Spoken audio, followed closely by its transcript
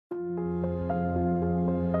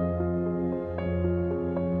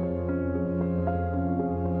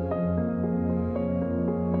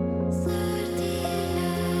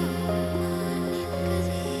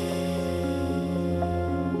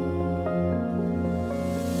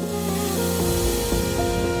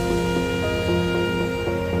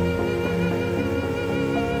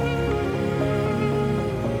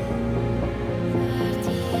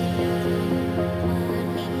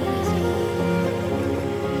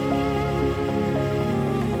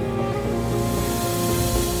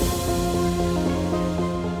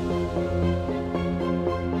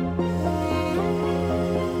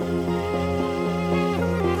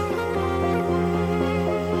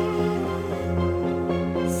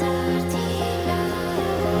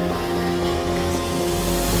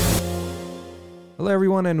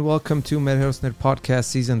everyone, and welcome to MedHostNet Podcast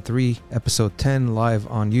Season 3, Episode 10, live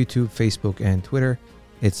on YouTube, Facebook, and Twitter.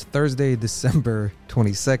 It's Thursday, December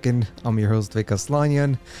 22nd. I'm your host, Vikas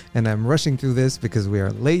Lanyan, and I'm rushing through this because we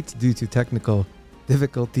are late due to technical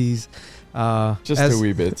difficulties. Just a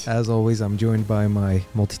wee bit. As always, I'm joined by my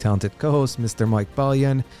multi-talented co-host, Mr. Mike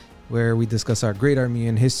Balyan, where we discuss our great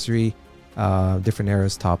Armenian history, different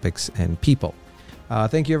eras, topics, and people.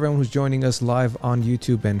 Thank you everyone who's joining us live on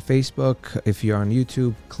YouTube and Facebook. If you're on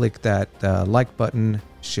YouTube, click that like button,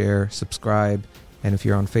 share, subscribe. And if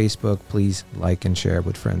you're on Facebook, please like and share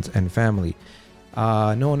with friends and family.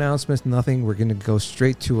 No announcements, nothing. We're going to go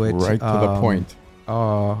straight to it. Right to the point.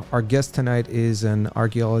 Our guest tonight is an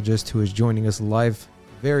archaeologist who is joining us live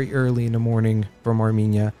very early in the morning from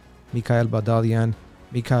Armenia, Mikhail Badalyan.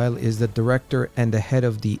 Mikhail is the director and the head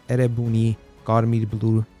of the Erebuni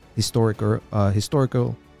Qarmir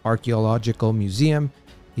Historical Archaeological Museum.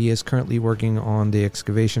 He is currently working on the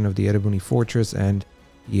excavation of the Erebuni Fortress, and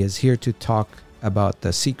he is here to talk about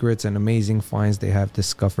the secrets and amazing finds they have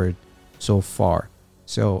discovered so far.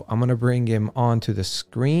 So I'm going to bring him onto the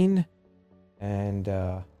screen, and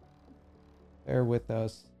bear with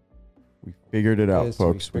us. We figured it out,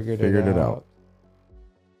 folks. We figured it out.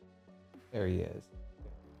 There he is.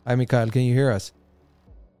 Hi, Mikhail. Can you hear us?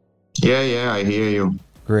 Yeah, I hear you.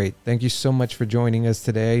 Great. Thank you so much for joining us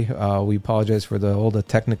today. We apologize for all the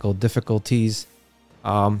technical difficulties.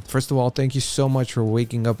 First of all, thank you so much for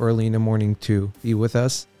waking up early in the morning to be with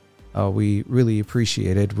us. We really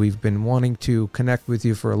appreciate it. We've been wanting to connect with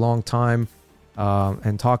you for a long time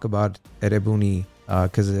and talk about Erebuni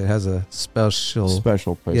because it has a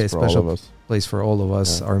special place for all of us. Place for all of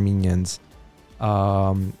us Armenians.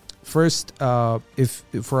 First, if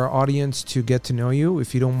for our audience to get to know you,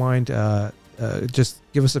 if you don't mind, just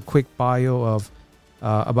give us a quick bio of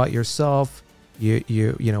about yourself.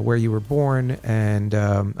 You know where you were born, and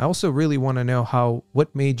I also really want to know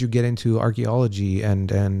what made you get into archaeology,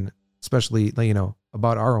 and especially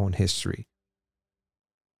about our own history.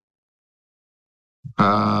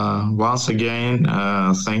 Once again,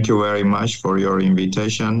 thank you very much for your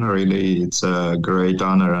invitation. Really, it's a great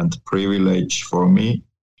honor and privilege for me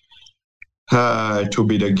to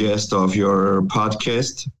be the guest of your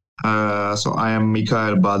podcast. So I am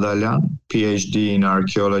Mikhail Badalyan, PhD in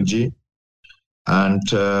archaeology and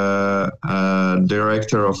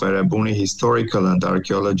director of Erebuni Historical and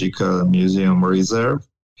Archaeological Museum Reserve.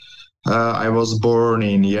 I was born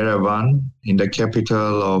in Yerevan, in the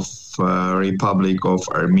capital of Republic of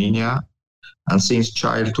Armenia. And since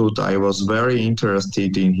childhood, I was very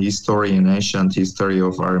interested in history and ancient history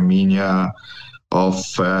of Armenia, of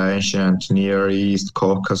ancient Near East,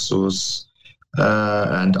 Caucasus,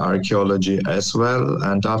 and archaeology as well.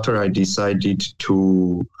 And after I decided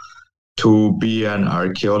to be an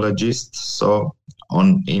archaeologist, so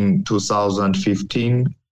in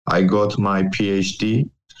 2015 I got my PhD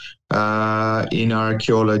in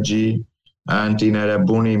archaeology, and in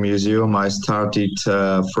Erebuni Museum I started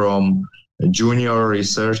from junior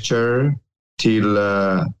researcher till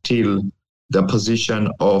the position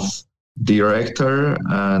of director,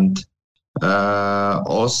 and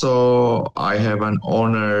also I have an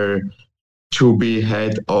honor to be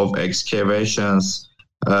head of excavations,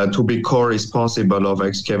 to be co-responsible of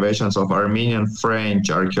excavations of Armenian-French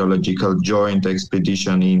archaeological joint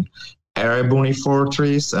expedition in Erebuni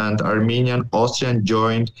Fortress and Armenian-Austrian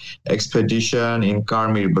joint expedition in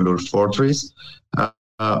Qarmir Fortress.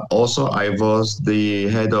 Also, I was the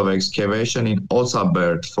head of excavation in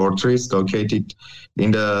Otzaberd Fortress, located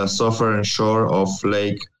in the southern shore of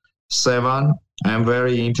Lake Sevan. I'm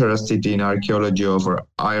very interested in archaeology of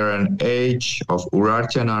Iron Age, of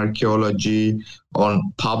Urartian archaeology,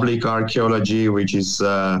 on public archaeology, which is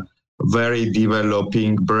a very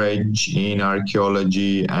developing branch in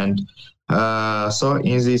archaeology. And so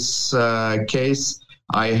in this case,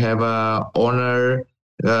 I have an honor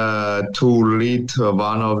to lead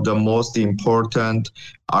one of the most important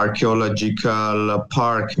archaeological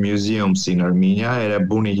park museums in Armenia,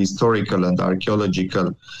 Erebuni Historical and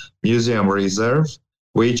Archaeological Museum Reserve,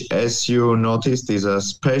 which, as you noticed, is a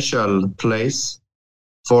special place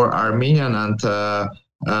for Armenian, and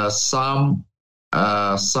some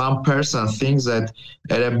person thinks that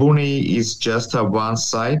Erebuni is just a one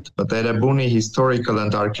site, but Erebuni Historical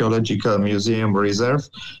and Archaeological Museum Reserve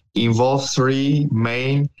involves three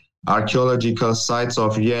main archaeological sites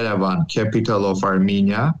of Yerevan, capital of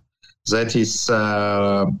Armenia. That is,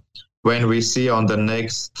 when we see on the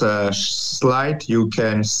next slide, you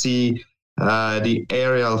can see the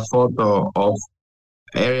aerial photo of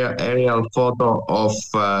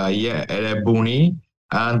Erebuni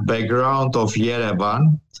and background of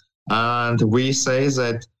Yerevan. And we say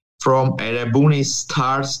that from Erebuni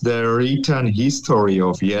starts the written history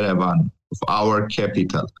of Yerevan, of our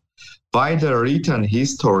capital. By the written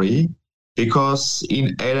history, because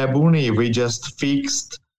in Erebuni we just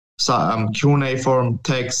fixed some cuneiform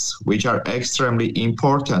texts which are extremely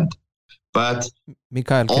important. But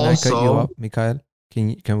Mikhail, can I cut you off? Mikhail,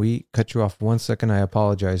 can we cut you off 1 second? I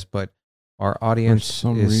apologize, but our audience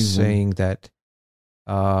is saying that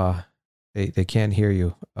they can't hear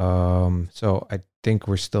you. So I think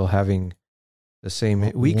we're still having the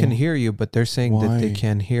same. We can hear you, but they're saying that they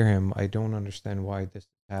can't hear him. I don't understand why this is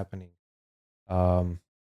happening.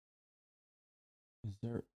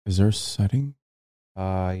 Is there a setting?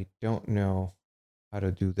 I don't know how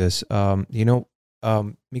to do this. Mikhail,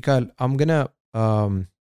 I'm gonna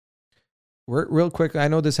real quick. I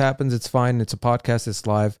know this happens. It's fine. It's a podcast. It's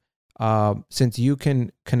live. Since you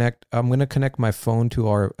can connect, I'm gonna connect my phone to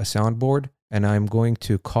our soundboard, and I'm going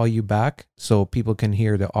to call you back so people can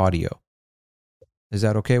hear the audio. Is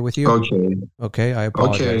that okay with you? Okay. Okay. I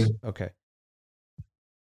apologize. Okay.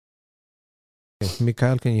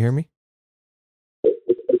 Mikhail, can you hear me?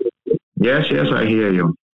 Yes, I hear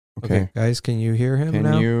you. Okay, guys, can you hear him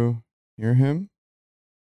now? Can you hear him?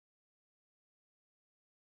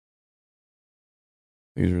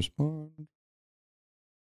 Please respond.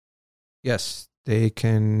 Yes, they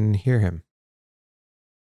can hear him.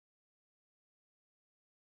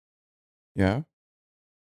 Yeah?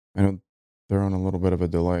 I know they're on a little bit of a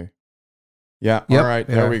delay. Yeah, yep, all right,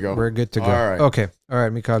 there we go. We're good to go. All right. Okay, all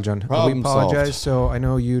right, Mikhail John. We apologize. So I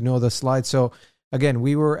know you know the slide. So again,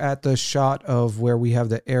 we were at the shot of where we have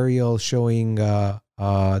the aerial showing the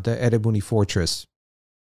Erebuni fortress.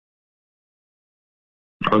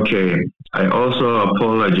 Okay, I also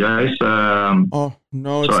apologize. Oh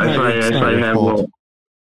no, it's so not your fault.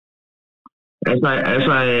 As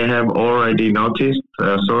I have already noticed,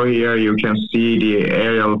 so here you can see the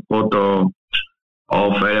aerial photo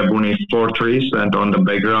of Erebuni fortress, and on the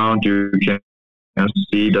background you can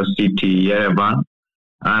see the city Yerevan.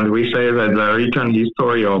 And we say that the written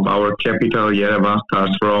history of our capital Yerevan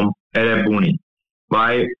starts from Erebuni.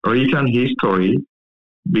 Why written history?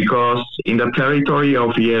 Because in the territory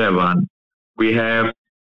of Yerevan, we have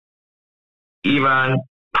even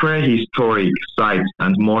prehistoric sites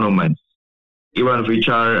and monuments, even which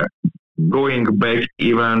are going back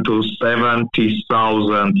even to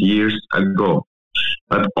 70,000 years ago.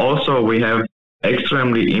 But also we have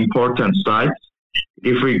extremely important sites.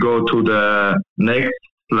 If we go to the next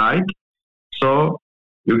slide, so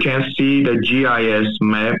you can see the GIS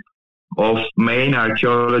map of main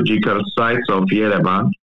archaeological sites of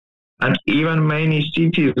Yerevan, and even many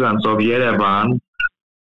citizens of Yerevan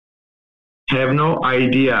have no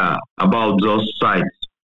idea about those sites.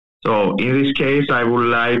 So in this case, I would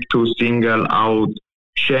like to single out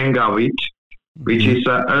Shengavit, which is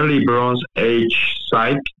an early Bronze Age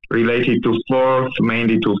site related to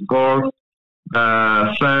mainly to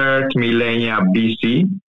 3rd millennia BC.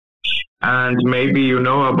 And maybe you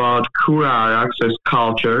know about Kura Araxes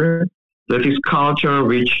culture. That is culture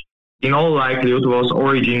which in all likelihood was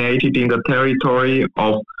originated in the territory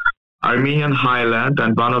of Armenian highland,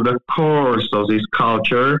 and one of the cores of this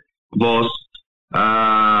culture was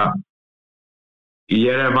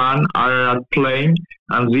Yerevan, Ararat plain,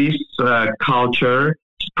 and this culture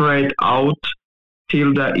spread out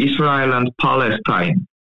till the Israel and Palestine.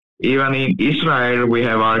 Even in Israel, we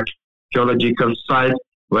have archaeological sites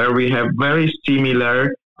where we have very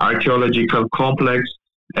similar archaeological complex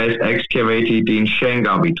as excavated in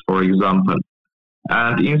Shengavit, for example.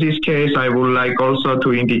 And in this case, I would like also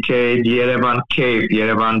to indicate Yerevan Cave,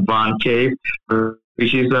 Yerevan Van Cave,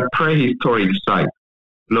 which is a prehistoric site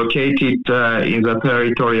located in the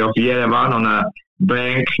territory of Yerevan on a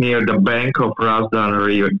bank near the bank of Razdan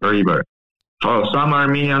River. So some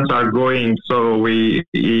Armenians are going, so we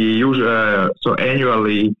use so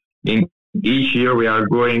annually in each year we are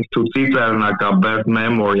going to Tsitsernaka Birth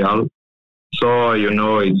Memorial. So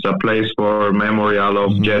it's a place for memorial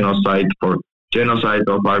of genocide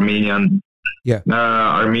of Armenians,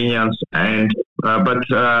 and but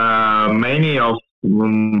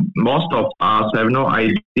most of us have no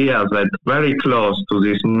idea that very close to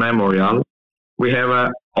this memorial we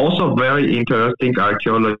have also very interesting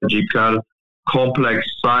archaeological complex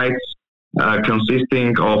sites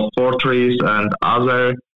consisting of fortresses and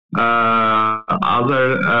other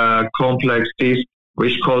complexes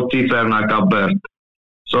which called Tsitsernaka Birth.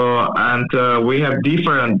 So, and we have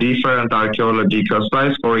different archaeological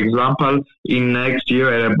sites. For example, in next year,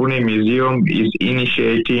 Erebuni Museum is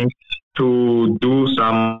initiating to do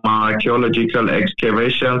some archaeological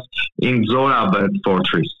excavations in Zorabad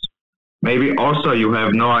fortress. maybe also you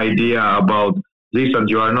have no idea about this and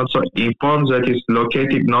you are not so informed that it's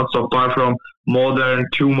located not so far from modern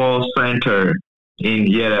Tumo Center in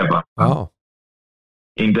Yerevan. Oh.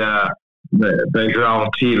 In the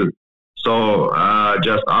background hill. So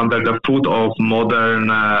just under the foot of modern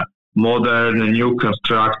new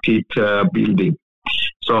constructed building.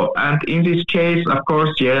 So, and in this case, of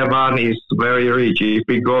course, Yerevan is very rich. If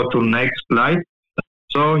we go to next slide,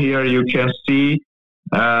 so here you can see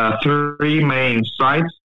three main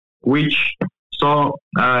sites, which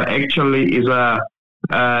actually is a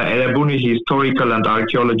Erebuni Historical and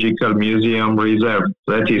Archaeological Museum Reserve.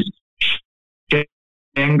 That is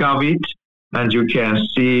Shengavit, and you can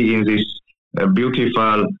see in this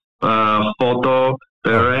beautiful photo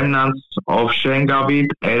the remnants of Shengavit,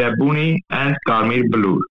 Erebuni, and Karmir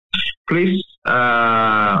Blur. Please,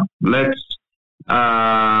 let's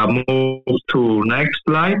move to next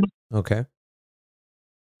slide. Okay.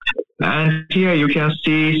 And here you can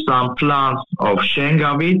see some plans of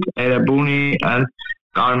Shengavit, Erebuni, and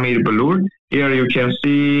Karmir Blur. Here you can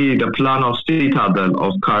see the plan of citadel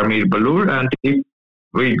of Karmir Blur. And if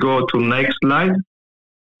we go to next slide,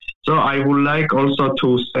 so I would like also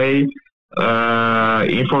to say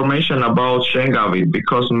information about Shengavit,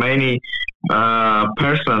 because many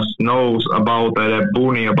persons knows about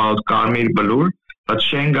Erebuni, about Karmir Blur, but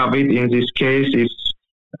Shengavit in this case is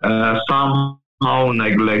somehow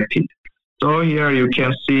neglected. So here you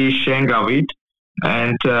can see Shengavit,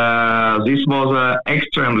 and this was an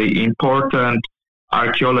extremely important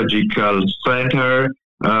archaeological center.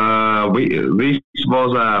 This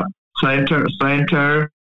was a center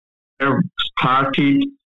started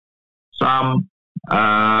some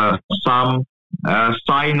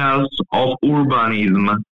signals of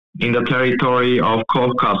urbanism in the territory of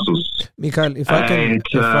Caucasus. Mikhail, if I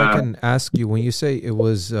can ask you, when you say it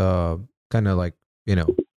was kind of like,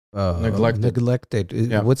 neglected,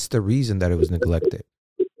 what's the reason that it was neglected?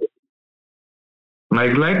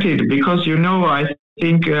 Neglected because, I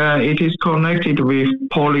think it is connected with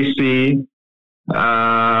policy,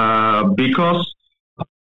 because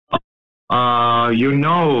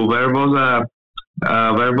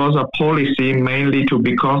there was a policy mainly to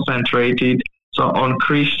be concentrated on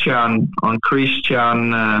Christian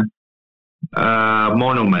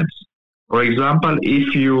monuments. For example,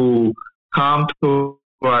 if you come to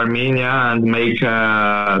Armenia and make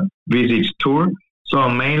a visit tour, so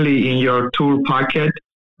mainly in your tour packet,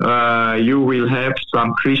 you will have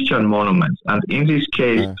some Christian monuments. And in this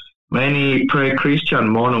case, many pre-Christian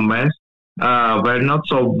monuments were not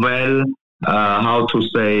so well,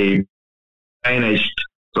 managed.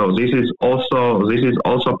 So this is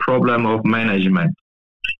also problem of management.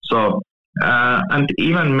 So and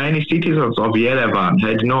even many citizens of Yerevan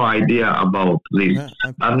had no idea about this.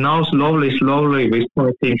 And now slowly we're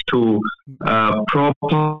starting to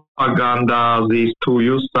propaganda this, to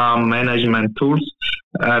use some management tools.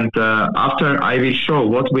 And after I will show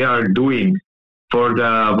what we are doing for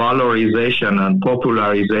the valorization and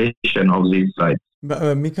popularization of this site.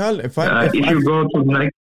 Mikhail, if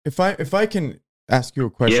I can ask you a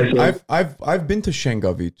question. Yes. I've been to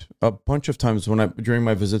Shengavit a bunch of times during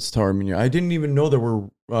my visits to Armenia. I didn't even know there were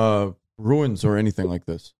ruins or anything like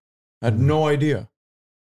this. I had no idea.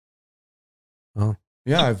 Oh.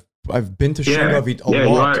 Yeah, I've been to Shengavit a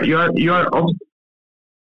lot.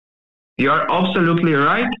 You are absolutely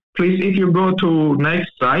right. Please, if you go to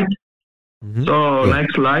next slide. Mm-hmm. So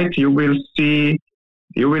next slide, you will see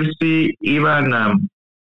even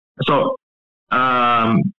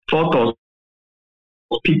photos,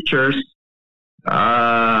 pictures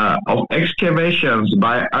of excavations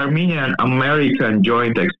by Armenian-American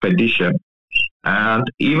joint expedition. And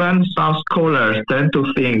even some scholars tend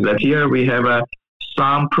to think that here we have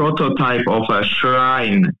some prototype of a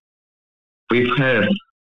shrine with hearth.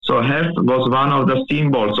 So hearth was one of the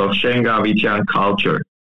symbols of Shengavitian culture.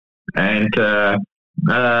 And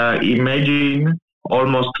imagine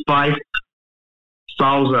almost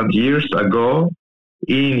 5,000 years ago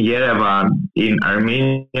in Yerevan, in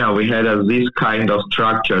Armenia, we had this kind of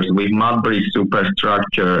structures with mud brick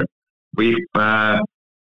superstructure, with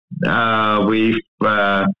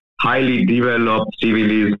highly developed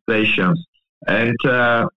civilizations. And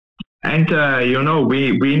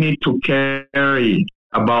we need to carry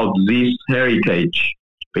about this heritage,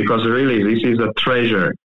 because really this is a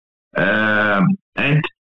treasure. And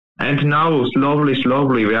now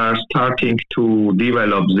slowly we are starting to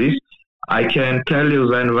develop this. I can tell you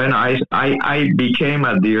then when I became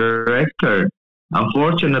a director,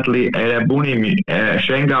 unfortunately Erebuni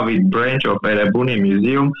Shengavit branch of Erebuni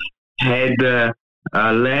Museum had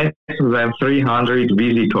less than 300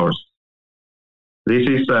 visitors. This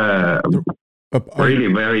is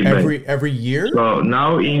really very bad. Every year? So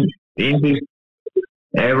now in this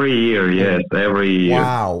every year, yes, every year.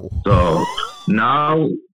 Wow. So now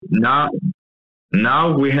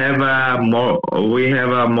we have more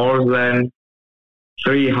than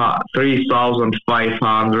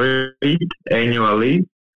 3,500 annually.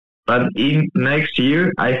 But in next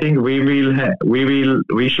year, I think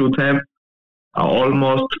we should have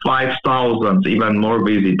almost 5,000, even more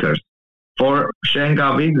visitors. For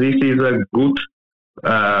Sengavik, this is a good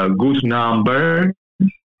number,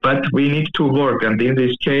 but we need to work. And in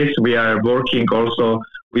this case, we are working also.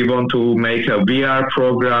 We want to make a VR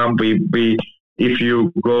program. If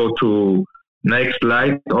you go to next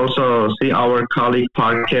slide, also see our colleague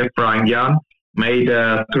Parke Frangyan made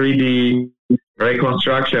a 3D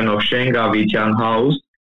reconstruction of Sengavitian house.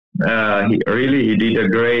 He did a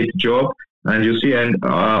great job. And you see, and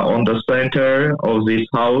on the center of this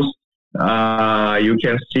house, you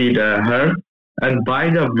can see the hearth. And by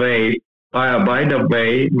the way,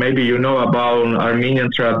 maybe you know about Armenian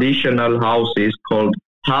traditional houses called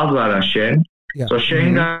Hazarashen. Yeah. So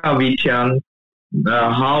Sengavitian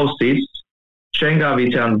houses,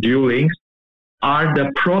 Sengavitian dwellings are the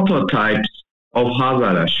prototypes of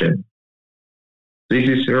Hazarashen. This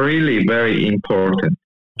is really very important.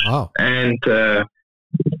 Wow. And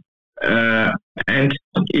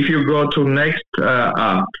if you go to next,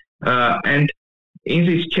 and in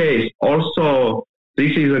this case, also,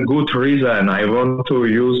 this is a good reason I want to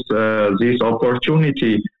use this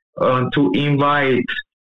opportunity to invite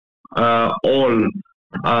all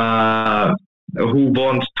who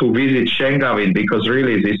want to visit Sengavit, because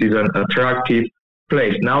really this is an attractive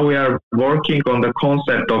place. Now we are working on the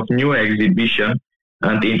concept of new exhibition,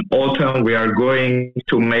 and in autumn we are going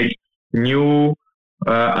to make new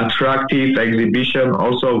attractive exhibition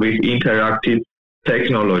also with interactive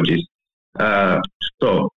technologies.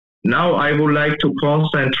 So now I would like to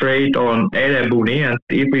concentrate on Erebuni, and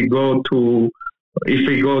if we go to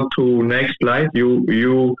next slide, you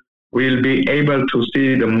will be able to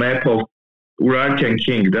see the map of Urartian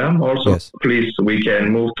Kingdom. Also, yes. Please, we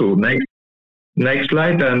can move to next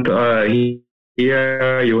slide, and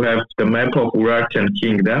here you have the map of Urartian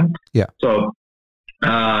Kingdom. Yeah. So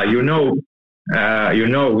you know,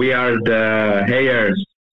 we are the heirs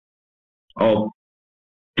of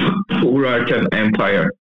Urartian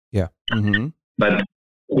Empire. Yeah. Mm-hmm. But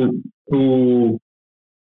to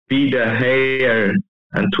be the heir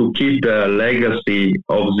and to keep the legacy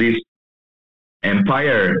of this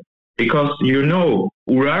empire, because Urartu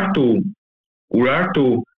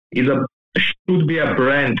should be a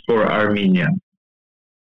brand for Armenia.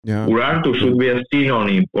 Yeah. Urartu should be a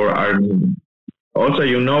synonym for Armenia. Also,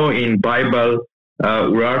 in Bible,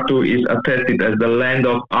 Urartu is attested as the land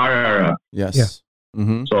of Ararat. Yes. Yeah.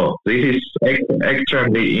 Mm-hmm. So this is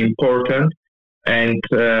extremely important, and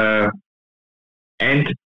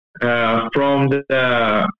from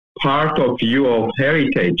the part of view of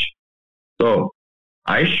heritage. So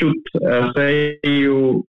I should say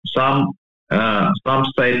you some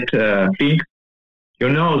said things. You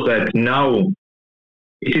know that now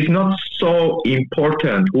it is not so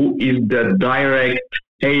important who is the direct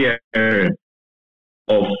heir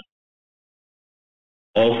of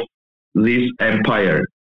this empire.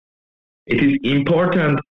 It is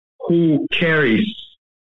important who cares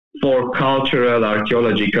for cultural,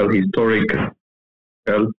 archaeological, historical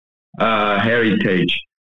heritage,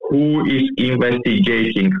 who is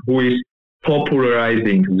investigating, who is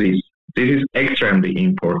popularizing this. This is extremely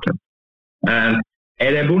important. And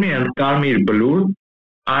Erebuni and Karmir Blur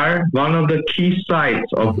are one of the key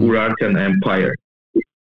sites of Urartian Empire.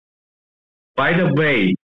 By the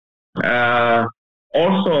way,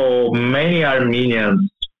 also many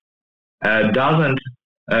Armenians don't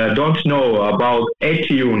know about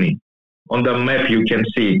Etyuni. On the map you can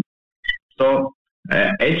see. So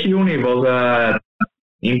Etyuni was an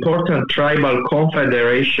important tribal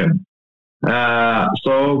confederation,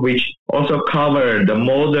 which also covered the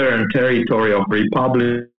modern territory of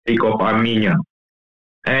Republic of Armenia.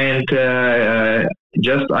 And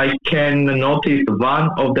just I can notice one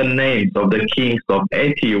of the names of the kings of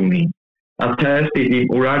Etyuni attested in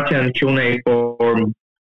Urartian cuneiform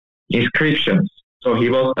inscriptions. So he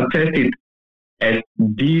was attested as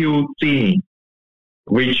Diutsini,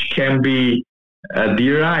 which can be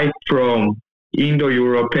derived from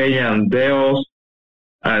Indo-European Deos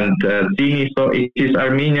and Tsini. So it is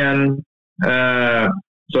Armenian.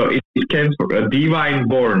 So it came from a divine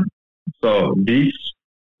born. So this,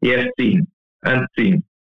 yes, Tsin and Tsin.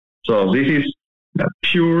 So this is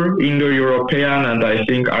pure Indo-European and I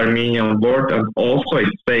think Armenian word, and also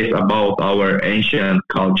it says about our ancient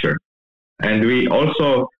culture. And we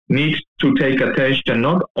also need to take attention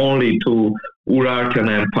not only to Urartian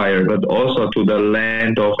Empire, but also to the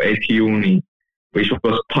land of Eteuni, which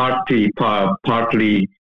was partly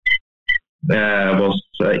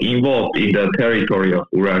involved in the territory of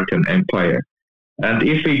Urartian Empire. And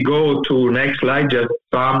if we go to next slide, just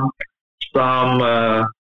some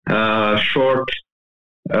short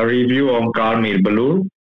review on Karmir Balur.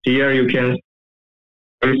 Here you can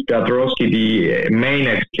see Gabrovsky, the main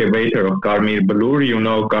excavator of Karmir Balur. You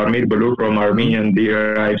know Karmir Balur from Armenian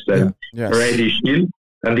derives as Reddish Hill.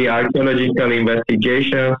 And the archaeological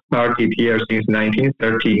investigation started here since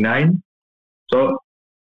 1939. So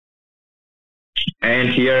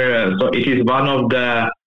it is one of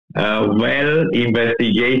the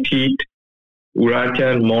well-investigated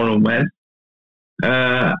Urartian monuments.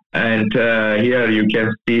 And here you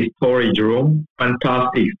can see storage room,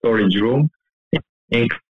 fantastic storage room in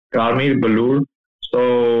Karmir Balur.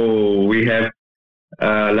 So we have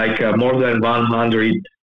more than 100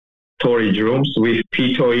 storage rooms with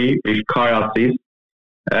pitoi, with karassis.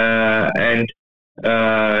 And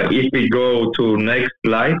if we go to next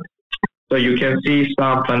slide, so you can see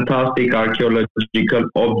some fantastic archaeological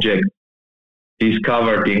objects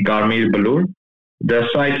discovered in Karmir Balur. The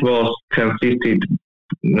site was consisted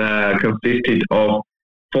of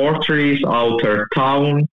fortress, outer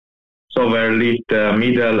town, so where lived the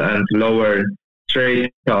middle and lower strata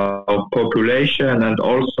of population, and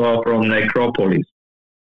also from necropolis.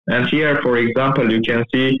 And here, for example, you can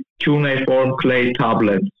see cuneiform clay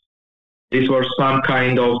tablets. These were some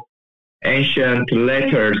kind of ancient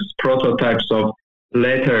letters, prototypes of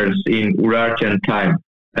letters in Urartian time.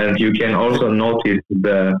 And you can also notice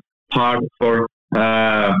the part for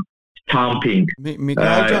stamping.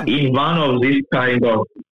 In one of these kind of...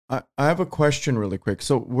 I have a question really quick.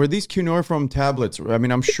 So were these cuneiform tablets, I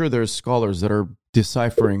mean, I'm sure there's scholars that are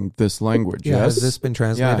deciphering this language. Yeah, yes? Has this been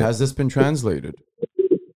translated? Yeah, has this been translated?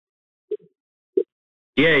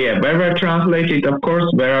 Yeah, they were translated. Of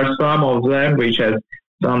course, there are some of them which has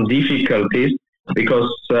some difficulties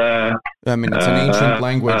because... I mean, it's an ancient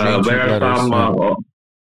language, ancient there are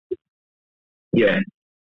letters.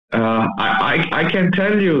 I can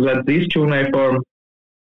tell you that these cuneiform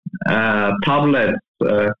tablets,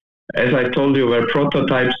 as I told you, were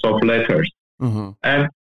prototypes of letters. Mm-hmm. And,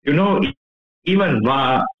 even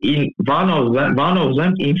in one of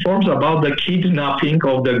them informs about the kidnapping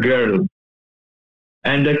of the girl.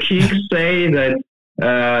 And the king say that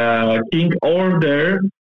king order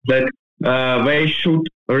that they should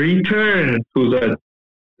return to the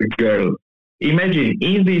girl. Imagine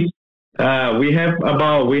in this we have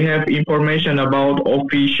information about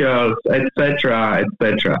officials, etc.,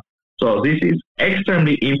 etc. So this is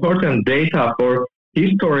extremely important data for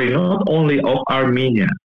history, not only of Armenia,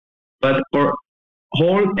 but for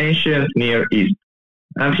whole ancient Near East.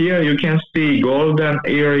 And here you can see golden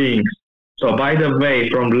earrings. So by the way,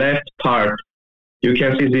 from left part, you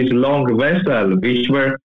can see this long vessel, which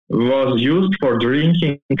was used for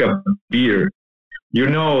drinking a beer. You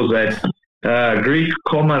know that Greek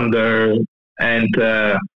commander and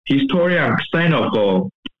historian Xenophon,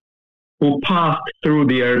 who passed through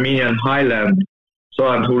the Armenian highland,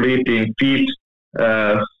 and who lived in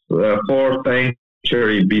 4th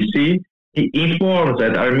century BC, he informed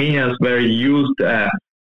that Armenians were used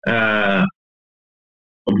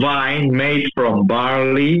wine made from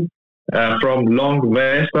barley, from long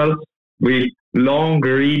vessels with long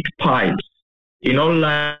reed pipes. In all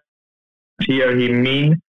language, here he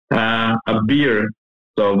means a beer,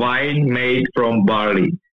 so wine made from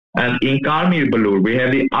barley. And in Karmir Balur, we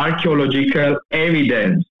have the archaeological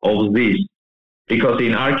evidence of this, because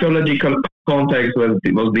in archaeological context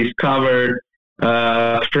it was discovered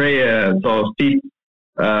seeds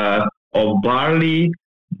of barley,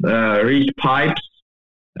 reed pipes,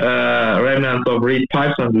 remnants of reed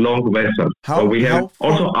pipes, and long vessels. So we have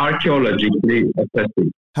also archaeologically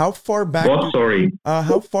attested. How far back?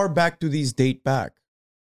 How far back do these date back?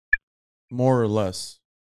 More or less.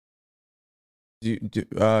 Do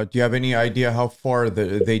you have any idea how far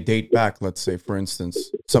they date back? Let's say, for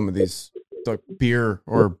instance, some of these beer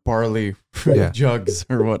or barley jugs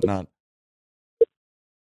or whatnot.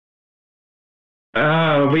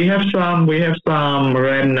 We have some remnants.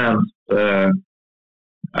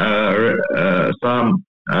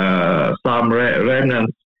 Some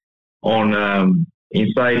remnants on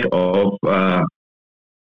inside of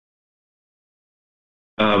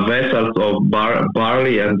vessels of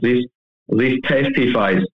barley, and this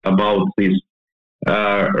testifies about this.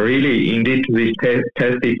 Really, indeed, this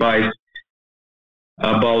testifies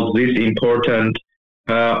about this important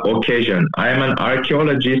occasion. I am an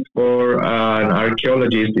archaeologist. For an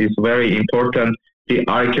archaeologist, is very important the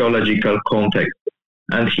archaeological context.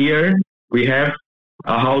 And here we have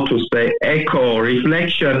how to say echo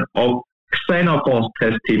reflection of Xenophon's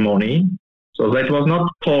testimony. So that was not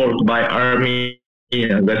told by Armenians.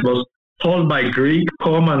 That was told by Greek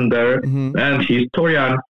commander and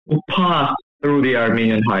historian who passed through the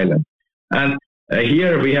Armenian highlands. And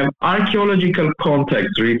here we have archaeological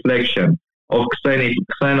context reflection of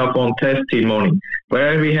Xenophon testimony,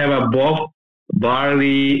 where we have both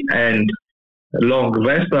barley and long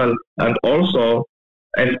vessel, and also,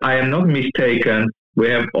 if I am not mistaken, we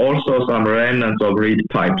have also some remnants of reed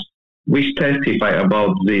pipes, which testify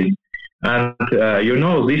about this. And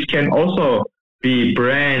this can also be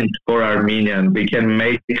brand for Armenian. We can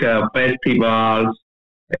make festivals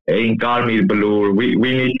in Karmil Belur. We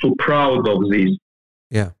need to proud of this.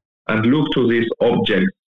 Yeah. And look to these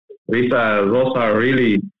objects. Those are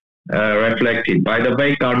really reflected. By the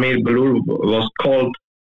way, Karmil Belur was called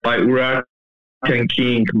by Urartian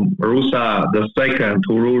king Rusa II,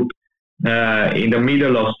 who ruled in the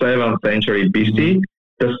middle of 7th century BC,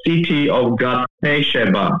 the city of god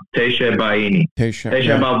Tesheba, Teshebaini.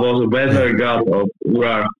 Tesheba was weather god of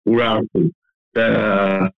Urartu,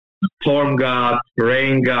 the storm god,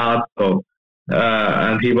 rain god,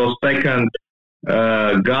 and he was second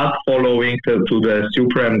god following to the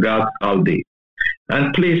supreme god Aldi.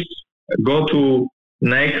 And please go to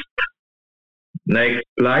next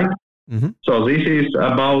slide. So this is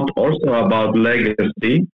also about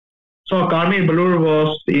legacy. So Karmil Belur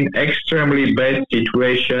was in extremely bad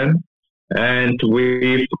situation, and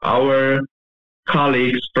with our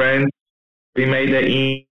colleagues, friends, we made an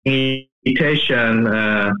invitation.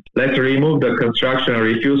 Let's remove the construction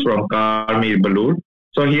refuse from Karmil Belur.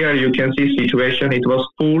 So here you can see situation. It was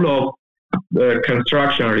full of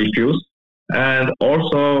construction refuse, and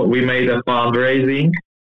also we made a fundraising.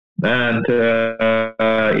 And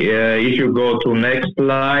if you go to next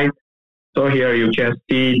slide. So here you can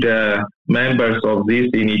see the members of this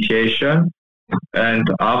initiation, and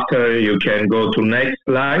after you can go to next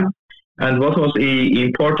slide. And what was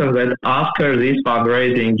important that after this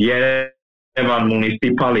fundraising, Yerevan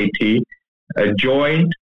municipality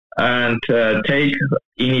joined and take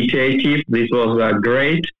initiative. This was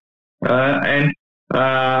great, and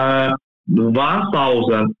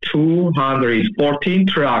 1,214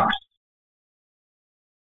 trucks.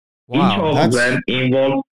 Wow, each of them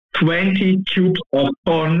involved 20 cubes of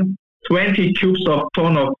ton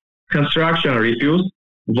of construction refuse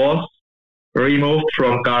was removed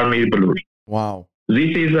from Karmil Belur. Wow.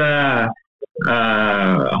 This is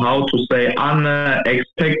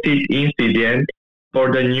unexpected incident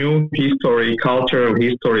for the new cultural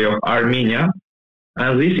history of Armenia.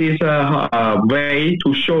 And this is a way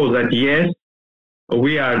to show that, yes,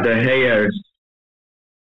 we are the heirs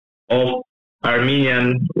of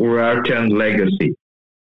Armenian Urartian legacy.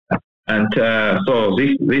 And so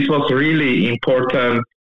this was really important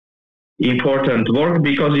work,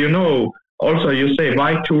 because also you say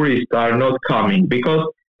why tourists are not coming, because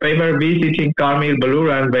they were visiting Karmil Belur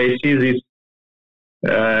and they see this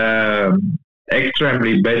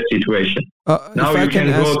extremely bad situation. Now you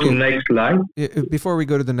can go to next slide. Before we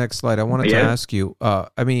go to the next slide, I wanted to ask you,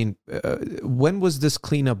 when was this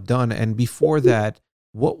cleanup done? And before that,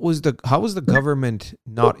 how was the government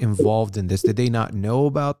not involved in this? Did they not know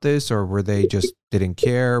about this, or were they just didn't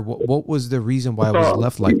care? What was the reason why it was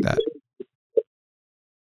left like that?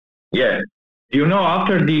 Yeah.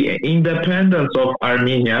 After the independence of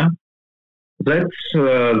Armenia, that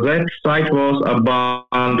site was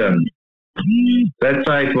abandoned. That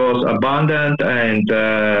site was abandoned,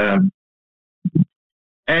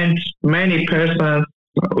 and many persons,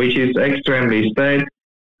 which is extremely sad,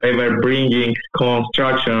 they were bringing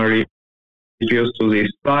construction refuse to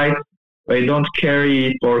this site. They don't carry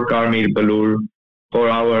it for Karmil Belur, for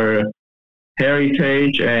our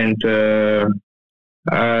heritage, and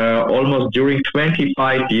almost during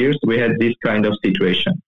 25 years we had this kind of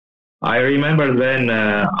situation. I remember then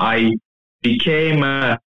I became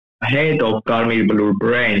head of Karmil Belur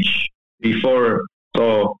branch before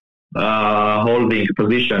holding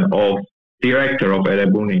position of director of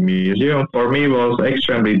Erebuni Museum. For me, was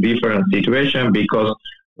extremely different situation, because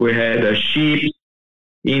we had sheep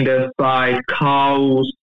in the side,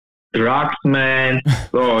 cows, drugsmen.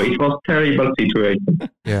 So it was terrible situation.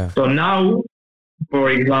 Yeah. So now, for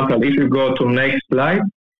example, if you go to next slide,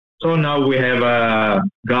 so now we have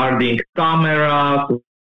guarding cameras.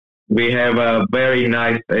 We have a very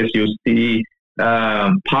nice, as you see,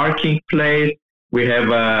 parking place. We have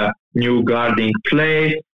a new guarding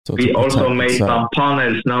place. So we also made some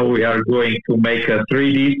panels. Now we are going to make a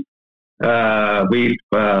 3D with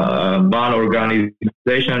one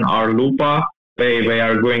organization, Arlupa. They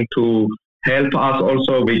are going to help us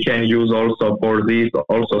also. We can use also for this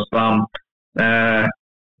also some AR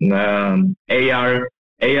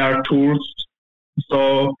tools.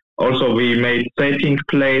 So also we made setting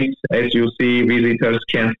place, as you see, visitors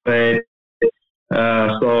can set.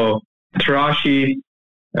 So trashes,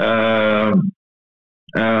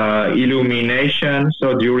 illumination.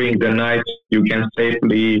 So during the night you can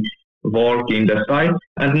safely walk in the site.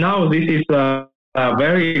 And now this is a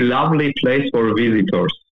very lovely place for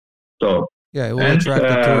visitors. So yeah, it will attract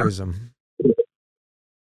the tourism.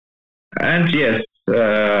 And yes,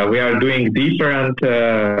 we are doing different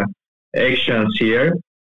actions here.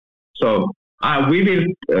 So we will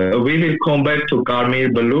come back to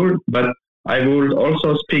Karmir Belur, but I will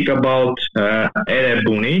also speak about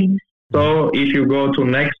Erebuni. So if you go to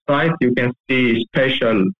next slide, you can see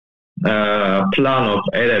special plan of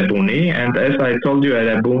Erebuni. And as I told you,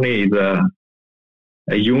 Erebuni is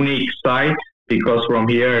a unique site because from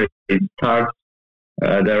here it starts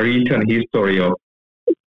the written history of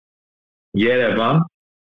Yerevan.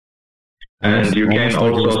 And you can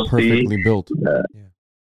also see built.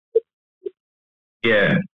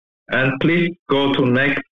 Yeah, and please go to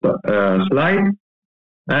next slide.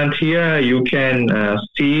 And here you can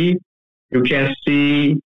see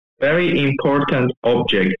very important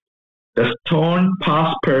object, the stone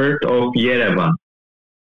passport of Yerevan.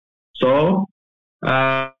 So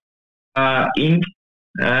in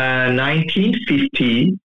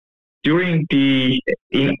 1950, during the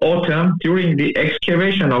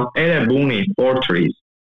excavation of Erebuni fortress,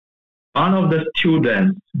 one of the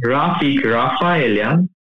students, Rafik Rafaelian,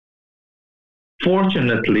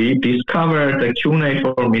 fortunately discovered a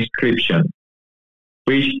cuneiform inscription,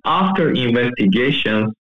 which after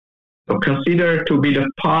investigations was considered to be the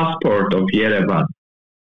passport of Yerevan.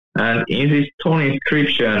 And in this stone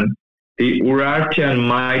inscription, the Urartian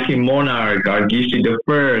mighty monarch Argishi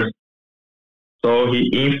I, so he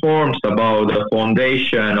informs about the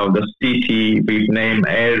foundation of the city with name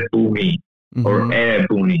Erebuni or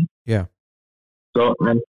Erebuni. Yeah. So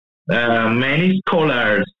many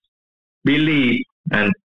scholars believe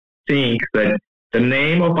and think that the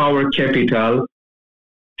name of our capital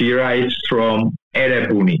derives from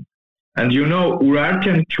Erebuni. And you know,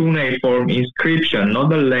 Urartian cuneiform inscription, not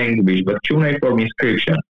the language, but cuneiform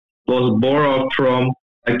inscription, was borrowed from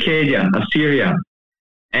Akkadian, Assyrian.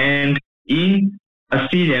 And in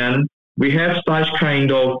Assyrian, we have such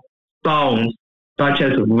kind of sounds such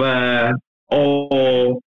as V,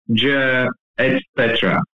 O, J,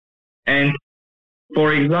 etc. And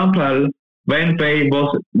for example, when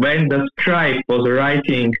the scribe was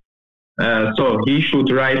writing, so he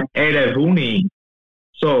should write Erebuni,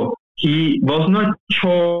 so he was not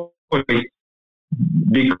choice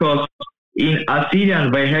because in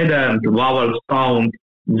Assyrian they had a vowel sound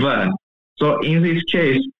V. So in this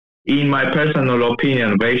case, in my personal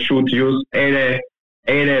opinion, they should use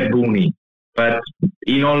Erebuni. But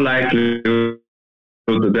in all likelihood,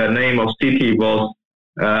 the name of city was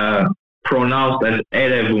pronounced as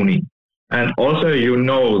Erebuni. And also you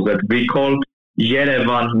know that we called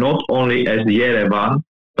Yerevan not only as Yerevan,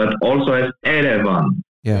 but also as Erevan.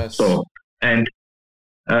 Yes. So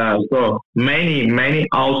many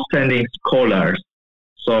outstanding scholars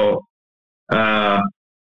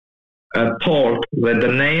thought that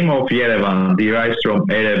the name of Yerevan derives from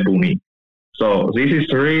Erebuni. So this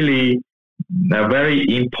is really a very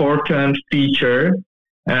important feature,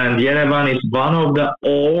 and Yerevan is one of the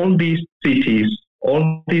oldest cities,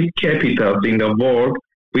 oldest capitals in the world,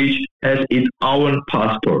 which has its own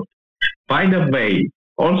passport. By the way,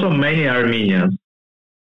 also many Armenians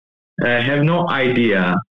have no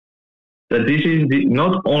idea that this is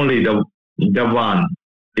not only the one,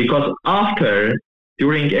 because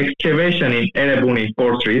during excavation in Erebuni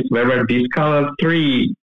fortress, there were discovered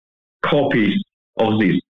 3 copies of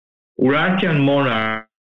this. Urartian monarchs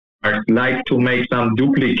like to make some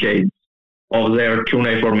duplicates of their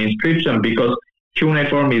cuneiform inscription because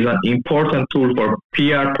cuneiform is an important tool for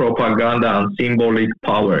PR propaganda and symbolic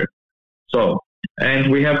power. So, and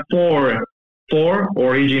we have four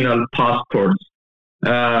original passports.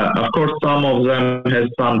 Of course, some of them has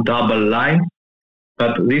some double lines,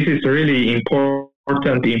 but this is really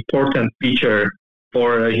important feature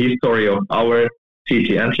for the history of our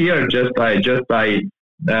city. And here, I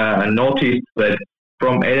noticed that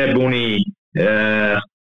from Erebuni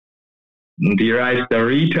derives the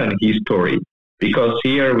written history, because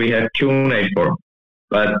here we have cuneiform.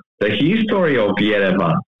 But the history of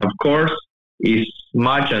Yerevan, of course, is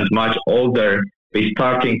much and much older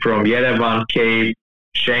starting from Yerevan Cave,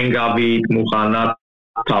 Shengavit, Muhanat,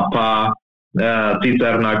 Tapa,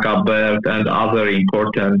 Tsitsernaka Berg, and other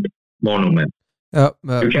important monuments.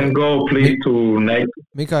 You can go, please, to next.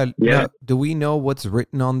 Mikhail, do we know what's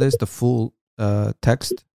written on this, the full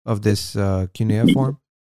text of this cuneiform?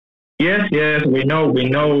 Yes, we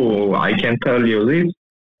know. I can tell you this.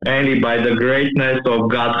 Only by the greatness of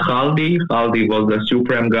God Khaldi. Khaldi was the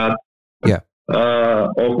supreme god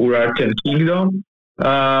of Urartian kingdom.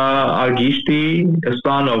 Argishti, the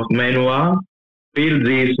son of Menua, built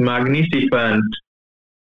this magnificent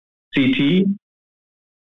city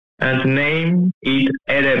and named it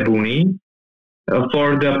Erebuni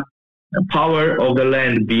for the power of the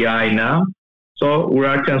land Biaina. So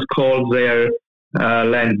Urartians called their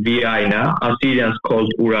land Biaina, Assyrians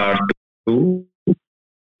called Urartu.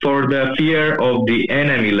 For the fear of the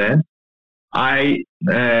enemy land,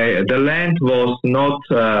 the land was not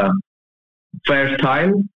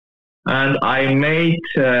fertile, and I made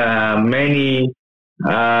many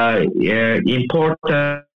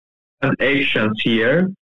important actions here.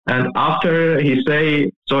 And after he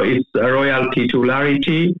say, so it's a royal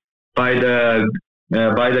titularity by the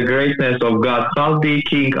greatness of God Khaldi,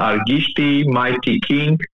 King Argishti, mighty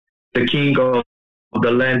king, the king of the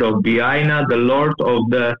land of Biaina, the lord of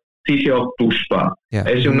the city of Tushpa.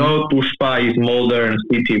 As you know, Tushpa is modern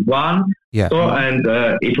city 1. So, and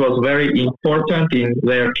it was very important in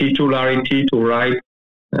their titularity to write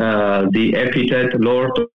the epithet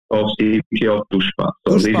Lord of city of Tushpa.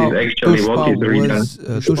 So this is actually what is written.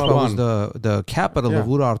 Tushpa was the capital of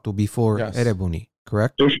Urartu before Erebuni,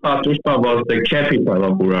 correct? Tushpa was the capital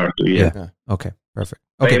of Urartu, Okay, perfect.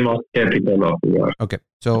 Okay. Famous capital of Urartu. Okay,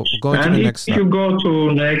 so going to the next slide. If you go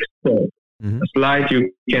to next slide,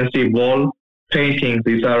 you can see wall paintings.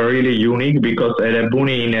 These are really unique because in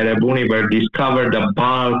Erebuni were discovered the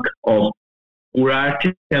bulk of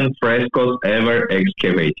Urartian frescoes ever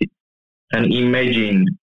excavated. And imagine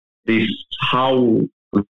this, how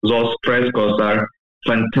those frescoes are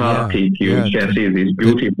fantastic. You can see this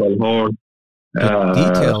beautiful horse.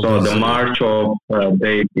 So the march of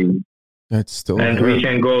deity. That's still we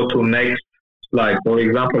can go to next slide. For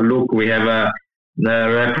example, look, we have a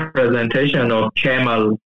representation of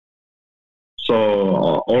camel. So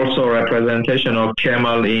also representation of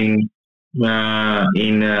camel in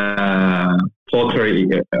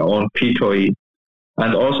pottery on Pitoi.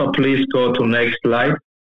 And also please go to next slide.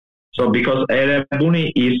 So because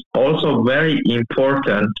Erebuni is also very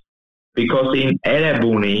important because in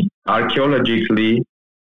Erebuni, archaeologically,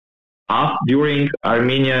 during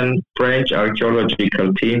Armenian French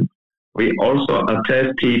archaeological team, we also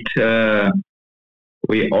attested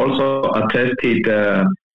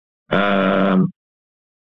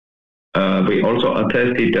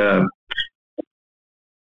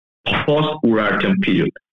post-Urartian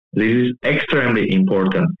period. This is extremely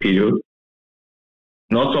important period,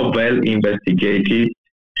 not so well investigated,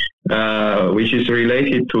 which is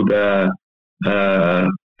related to the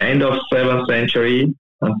end of 7th century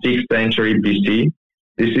and 6th century BC.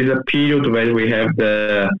 This is a period where we have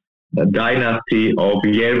the dynasty of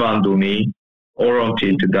Yervanduni,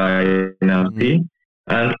 Orontid dynasty,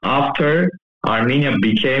 and after Armenia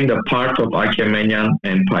became the part of Achaemenian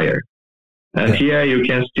Empire. And here you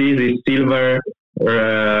can see the silver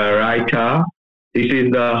Raita. This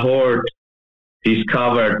is the hoard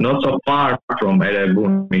discovered not so far from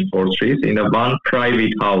Erebuni fortress in the one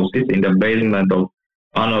private houses, in the basement of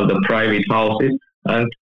one of the private houses. And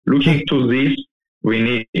looking to this,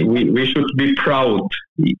 we should be proud.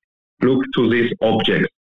 Look to this object.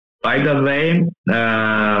 By the way,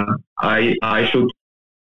 I should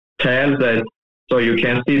tell that. So you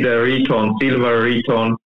can see the riton, silver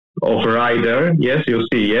riton of rider. Yes, you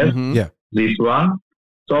see. Yes, this one.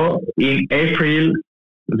 So in April,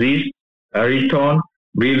 this riton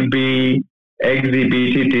will be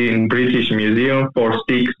exhibited in British Museum for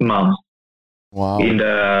 6 months. Wow! In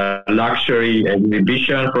the luxury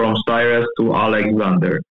exhibition from Cyrus to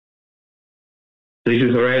Alexander. This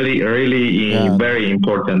is really very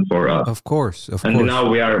important for us. Of course. And now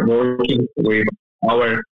we are working with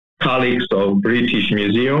our colleagues of British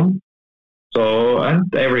Museum. So,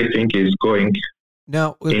 and everything is going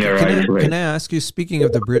now. Can I ask you, speaking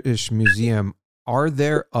of the British Museum, are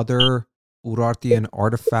there other Urartian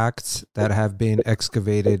artifacts that have been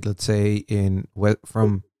excavated, let's say,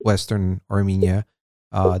 from Western Armenia,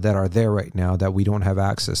 that are there right now that we don't have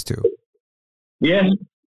access to?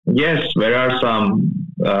 Yes, there are some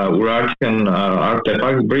Urartian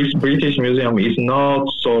artifacts. British Museum is not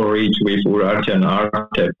so rich with Urartian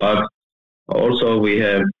artifacts. Also, we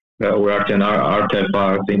have Urartian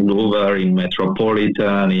artifacts in Louvre, in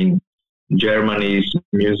Metropolitan, Germany's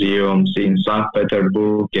museums in St.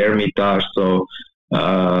 Petersburg, Hermitage, so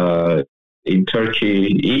in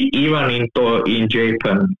Turkey, even in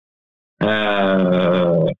Japan,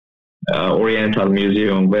 Oriental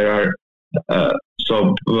Museum, where are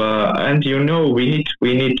and we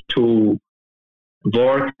need to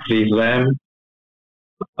work with them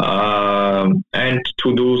and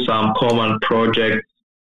to do some common projects.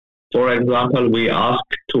 For example, we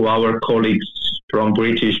asked to our colleagues from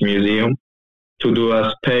British Museum to do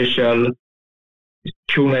a special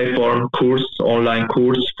cuneiform course, online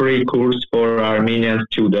course, free course for Armenian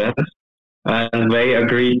students, and they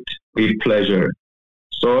agreed with pleasure.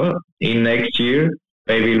 So in next year,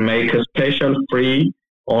 they will make a special free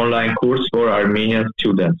online course for Armenian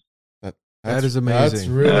students. That is amazing. That's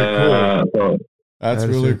really cool. That's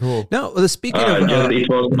really cool. Now, speaking of... it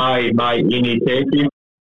was my initiative.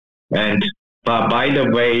 And by the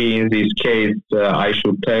way, in this case, I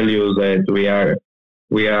should tell you that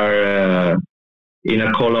we are in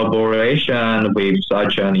a collaboration with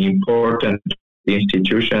such an important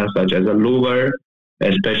institution such as the Louvre,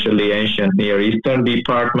 especially Ancient Near Eastern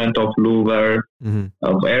Department of Louvre,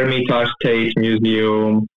 of Hermitage State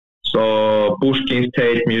Museum, so Pushkin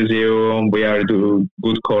State Museum. We are doing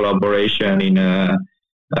good collaboration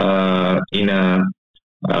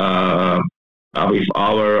with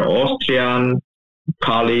our Austrian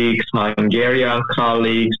colleagues, Hungarian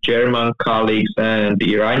colleagues, German colleagues, and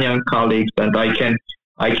Iranian colleagues, and I can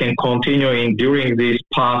continue during these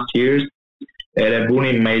past years.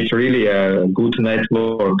 Erebuni made really a good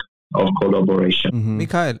network of collaboration.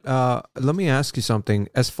 Mikhail, let me ask you something.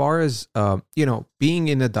 As far as being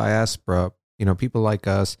in the diaspora, people like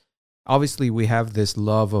us, obviously we have this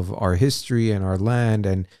love of our history and our land,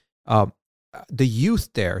 and the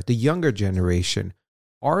youth there, the younger generation,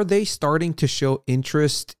 are they starting to show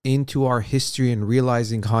interest into our history and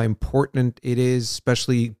realizing how important it is,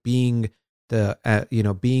 especially being the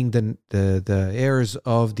heirs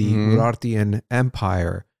of the Urartian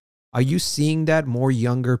Empire? Are you seeing that more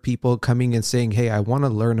younger people coming and saying, "Hey, I want to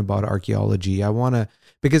learn about archaeology.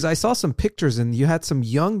 Because I saw some pictures and you had some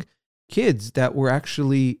young kids that were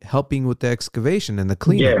actually helping with the excavation and the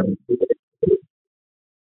cleanup."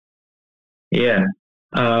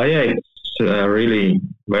 It's a really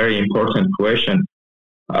very important question.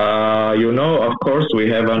 Of course, we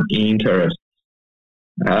have an interest,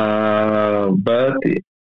 but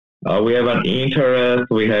we have an interest.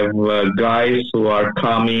 We have guys who are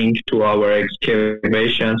coming to our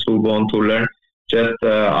excavations who want to learn. Just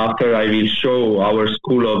after I will show our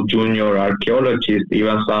School of Junior Archaeologists,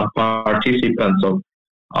 even some participants of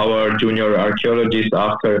our junior archaeologists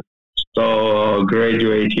after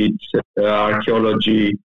graduated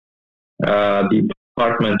archaeology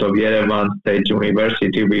department of Yerevan State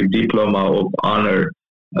University with diploma of honor.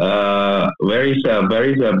 There is a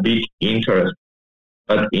big interest,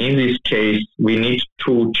 but in this case, we need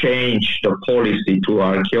to change the policy to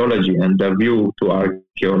archaeology and the view to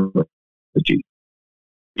archaeology,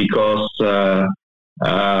 because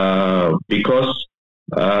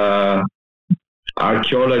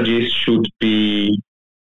archaeologists should be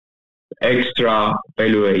extra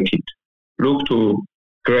evaluated. Look to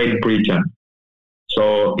Great Britain.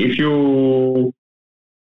 So if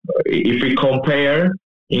we compare,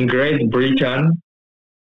 in Great Britain,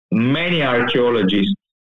 many archaeologists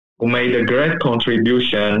who made a great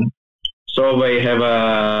contribution, so they have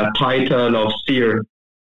a title of Sir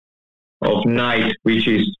of Knight, which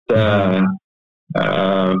is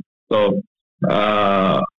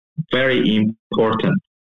very important.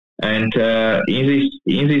 And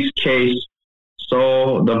in this case,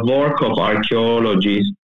 so the work of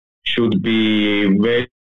archaeologists should be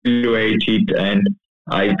evaluated, and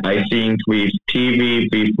I think with TV,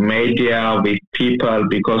 with media, with people,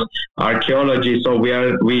 because archaeologists. So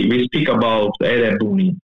we speak about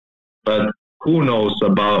Erebuni, but who knows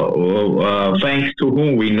about? Thanks to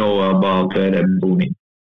whom we know about Erebuni?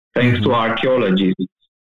 Thanks to archaeologists.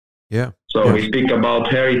 Yeah. So we speak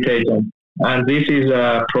about heritage, and this is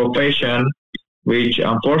a profession which,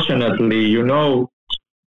 unfortunately, to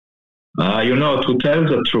tell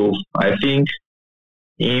the truth, I think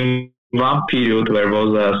in one period there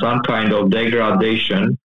was some kind of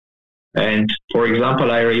degradation. And for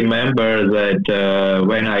example, I remember that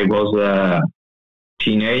when I was a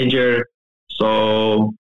teenager,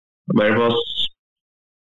 so there was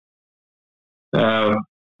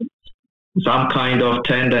some kind of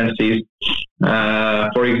tendencies.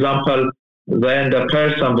 For example, then the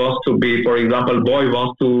person wants to be, for example, boy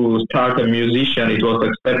wants to start a musician. It was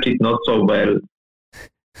accepted not so well.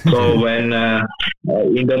 So when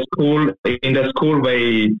in the school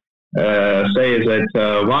say that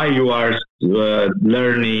why you are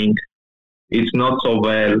learning, it's not so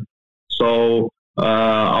well. So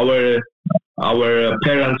our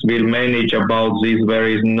parents will manage about this. There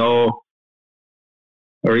is no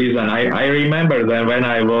reason. I remember that when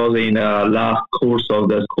I was in last class of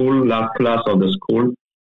the school,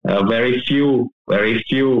 very few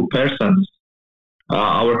persons,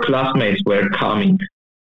 our classmates were coming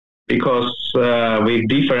because with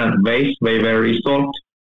different ways they were resolved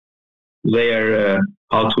their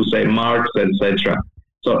marks, etc.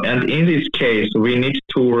 So, and in this case, we need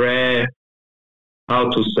to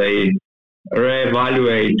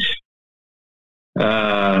reevaluate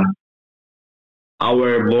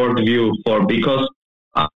our worldview because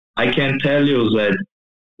I can tell you that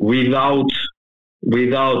without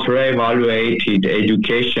reevaluated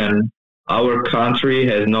education, our country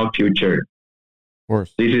has no future. Of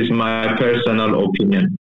course. This is my personal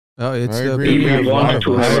opinion. Oh, it's if we want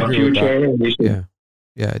to have a future, we should.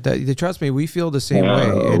 Yeah. Trust me, we feel the same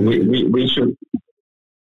way. And we should.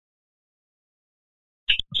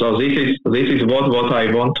 So this is what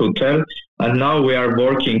I want to tell, and now we are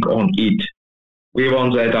working on it. We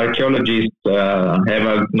want that archaeologists have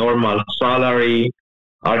a normal salary.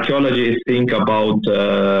 Archaeologists think about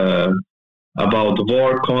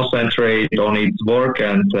work, concentrate on its work,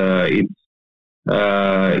 and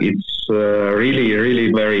it's really,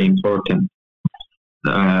 really very important.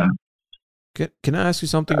 Can I ask you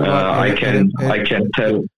something about? I can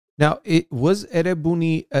tell. Now, was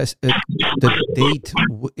Erebuni the date?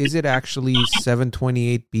 Is it actually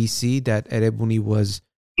 728 BC that Erebuni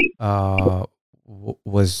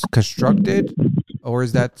was constructed, or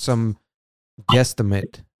is that some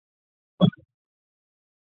guesstimate?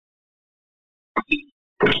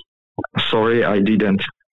 Sorry, I didn't.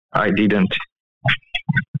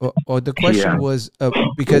 Or the question was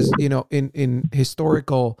because in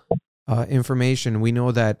historical information we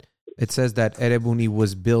know that it says that Erebuni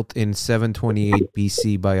was built in 728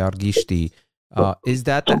 BC by Argishti. Is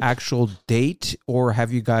that the actual date, or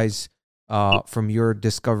have you guys from your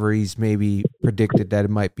discoveries maybe predicted that it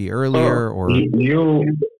might be earlier? Or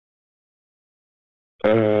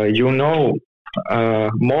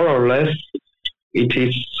more or less it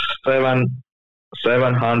is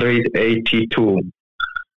 782.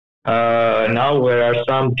 Now there are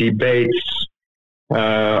some debates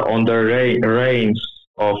on the reigns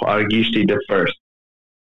of Argishti the First.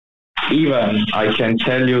 Even I can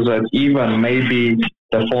tell you that even maybe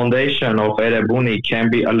the foundation of Erebuni can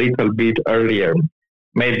be a little bit earlier,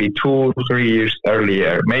 maybe 2-3 years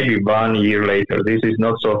earlier, maybe 1 year later. This is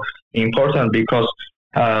not so important because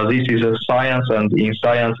this is a science, and in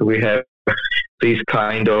science we have this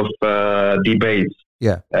kind of debates.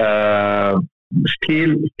 Yeah.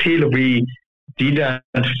 Still we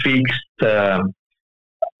didn't fix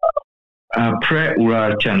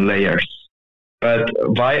pre-Urartian layers. But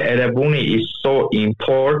why Erebuni is so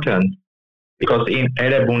important? Because in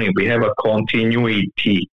Erebuni we have a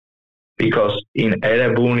continuity. Because in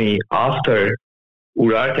Erebuni, after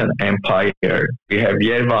Urartian Empire, we have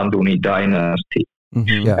Yervanduni dynasty.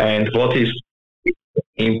 Mm-hmm. Yeah. And what is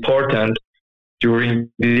important, during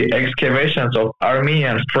the excavations of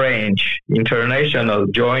Armenian-French international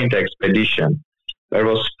joint expedition, there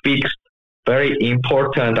was fixed very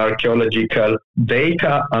important archaeological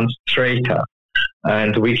data and strata.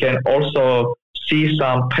 And we can also see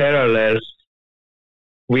some parallels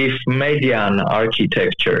with Median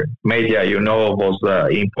architecture. Media, was the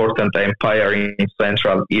important empire in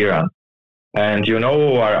central Iran. And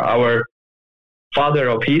our father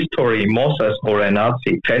of history, Moses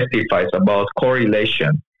Morenazzi, testifies about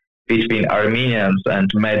correlation between Armenians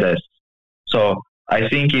and Medes. So I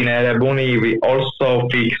think in Erebuni we also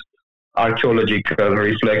fixed archaeological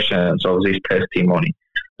reflections of this testimony.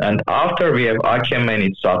 And after we have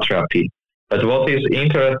Achaemenid satrapy. But what is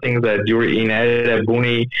interesting that in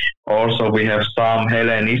Erebuni also we have some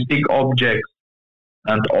Hellenistic objects,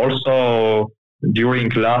 and also during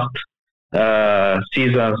last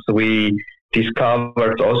seasons we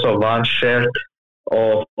discovered also one sherd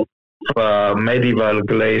of medieval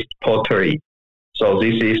glazed pottery. So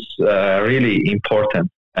this is really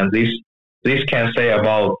important, and this can say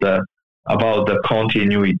about the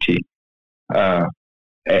continuity.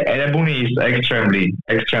 Erebuni is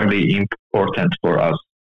extremely important for us.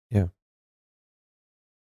 Yeah.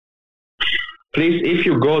 Please, if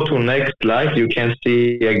you go to next slide, you can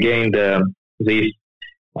see again this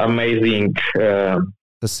amazing the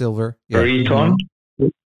silver return. Mm-hmm.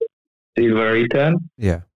 Silver return.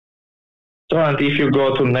 Yeah. So, and if you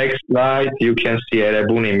go to next slide, you can see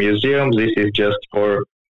Erebuni Museum. This is just for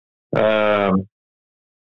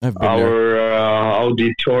our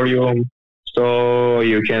auditorium. So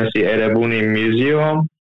you can see Erebuni Museum.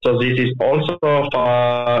 So this is also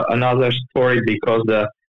another story because the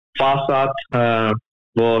facade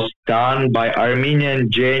was done by Armenian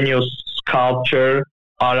genius sculptor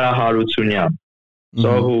Ara Harutyunyan.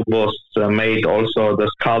 So who was made also the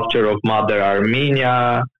sculpture of Mother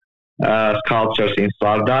Armenia, sculptures in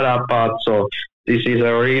Sardarabad. So this is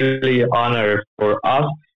a really honor for us.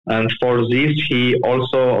 And for this, he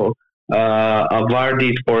also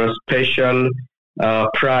awarded for a special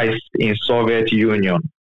prize in Soviet Union.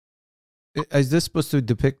 Is this supposed to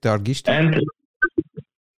depict Argishti? And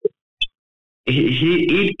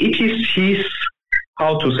it is his,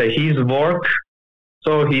 how to say, his work,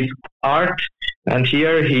 so his art, and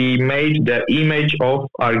here he made the image of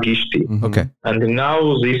Argishti. Okay. And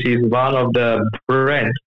now this is one of the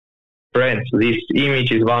brands. This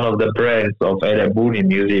image is one of the brands of Erebuni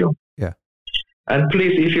Museum. Yeah. And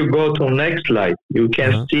please, if you go to next slide, you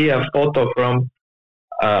can see a photo from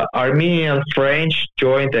Armenian-French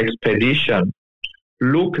joint expedition.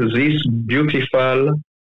 Look this beautiful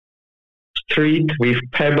street with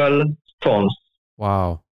pebble stones.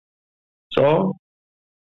 Wow. So,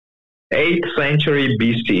 8th century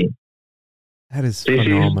BC. That is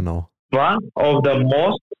phenomenal. Is one of the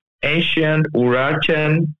most ancient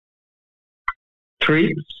Urartian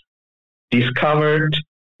streets discovered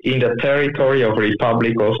in the territory of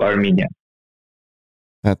Republic of Armenia.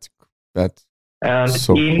 That's and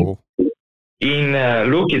so cool.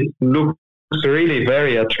 It looks really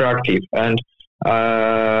very attractive, and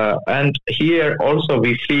here also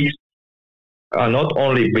we fixed not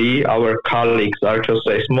only we, our colleagues,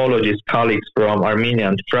 archaeoseismologists colleagues from Armenia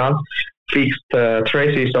and France, fixed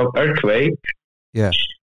traces of earthquake. Yeah.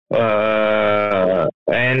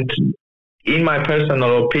 And in my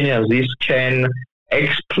personal opinion, this can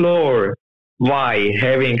explore why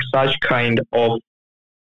having such kind of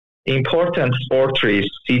important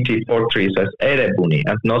city fortress as Erebuni,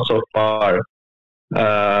 and not so far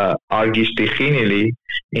Argishti Khinili,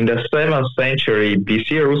 in the 7th century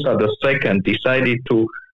BC, Rusa II decided to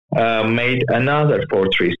make another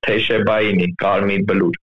fortress, Teshebaini, Karmil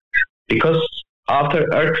Belur. Because after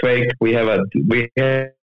earthquake, we had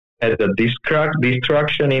a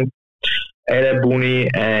destruction in Erebuni,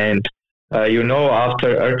 and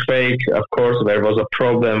after earthquake, of course, there was a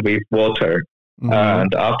problem with water.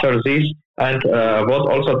 And after this, and what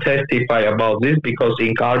also testify about this, because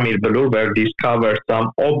in Karmil Belur were discovered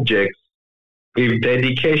some objects with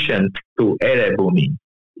dedication to Erebuni,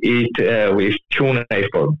 with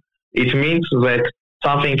cuneiform. It means that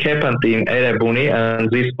something happened in Erebuni, and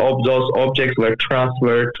those objects were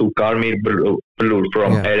transferred to Karmil Belur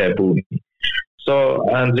from Erebuni. So,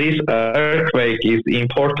 and this earthquake is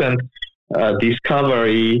important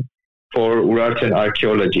discovery for Urartian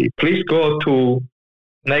archaeology. Please go to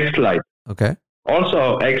next slide. Okay.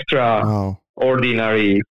 Also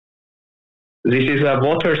extraordinary. This is a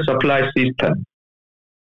water supply system.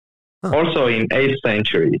 Also in 8th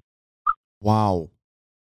century. Wow.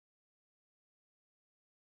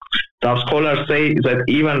 Some scholars say that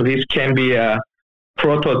even this can be a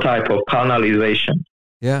prototype of canalization.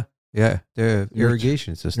 Yeah. The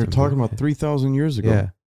irrigation system. You're talking about 3,000 years ago. Yeah.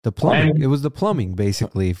 The plumbing. It was the plumbing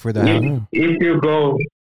basically for the house. If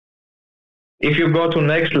you go to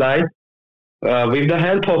next slide, with the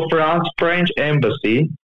help of French embassy,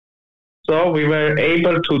 so we were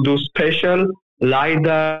able to do special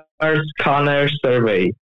LiDAR scanner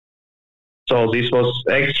survey. So this was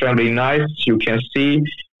extremely nice, you can see,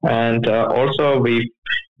 and also with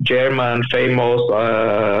German famous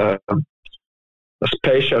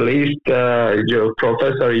specialist,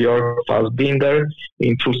 Professor Jörg Fassbinder.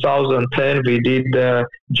 In 2010, we did the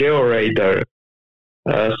GeoRadar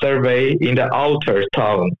survey in the outer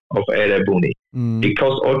town of Erebuni.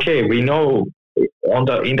 Because, we know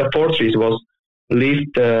in the fortress was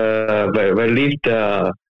lived Elite,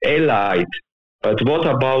 but what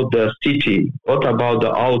about the city? What about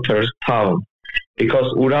the outer town?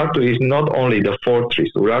 Because Urartu is not only the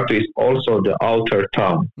fortress, Urartu is also the outer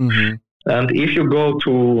town. And if you go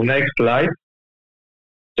to next slide,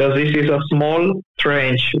 so this is a small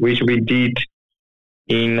trench which we did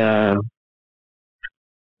in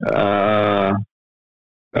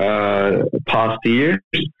past years.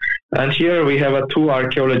 And here we have two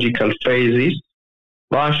archaeological phases.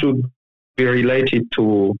 One should be related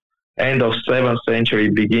to end of 7th century,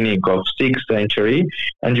 beginning of 6th century.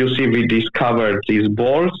 And you see we discovered these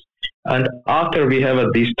balls. And after we have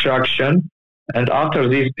a destruction, and after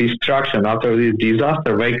this destruction, after this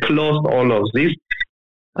disaster, they closed all of this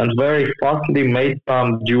and very fastly made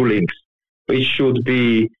some dwellings, which should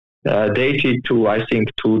be dated to, I think,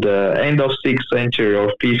 to the end of 6th century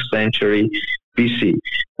or 5th century BC.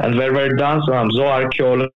 And there were done some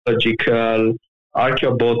zooarchaeological,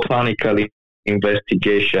 archaeobotanical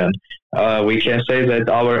investigation. We can say that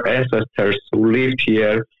our ancestors who lived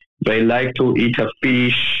here, they like to eat a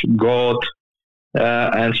fish, goat,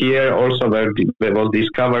 and here also there was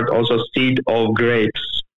discovered also seed of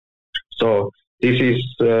grapes. So this is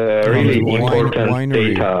really important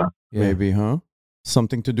winery, data. Maybe, huh?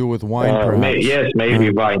 Something to do with wine, perhaps. Yes,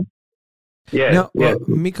 maybe wine. Yes, now, yes.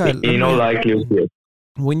 Mikhail, likelihood.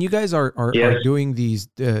 When you guys are doing these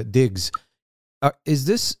digs, is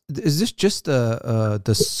this just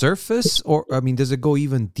the surface, or I mean, does it go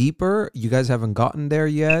even deeper? You guys haven't gotten there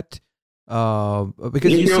yet,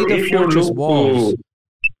 because you see the fortress walls.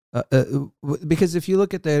 Because if you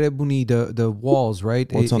look at the Erebuni, the walls,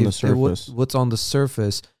 right? What's on the surface? What's on the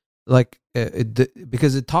surface? Like,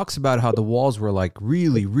 because it talks about how the walls were like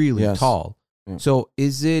really, really tall. Yeah. So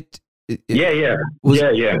is it? Yeah.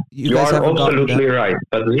 You are absolutely right.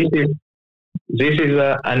 But this is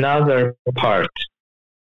another part.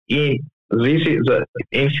 In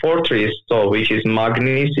fortress, so which is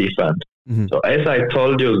magnificent. Mm-hmm. So as I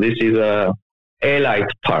told you, this is a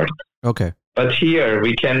elite part. Okay. But here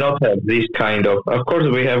we cannot have this kind of. Of course,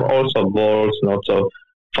 we have also walls not so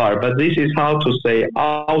far, but this is how to say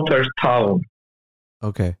outer town.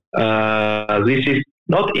 Okay. This is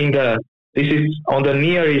not in the. This is on the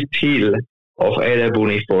nearest hill of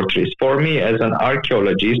Erebuni fortress. For me, as an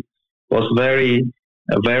archaeologist, was very,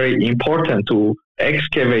 very important to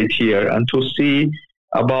excavate here and to see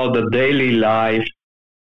about the daily life,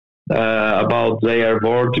 about their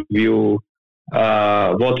worldview,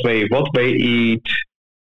 what they eat,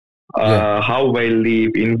 how they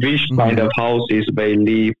live, in which kind of houses they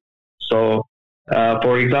live. So,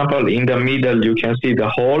 for example, in the middle you can see the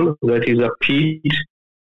hole that is a pit.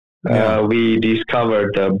 We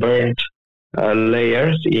discovered burnt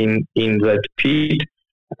layers in that pit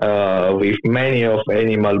with many of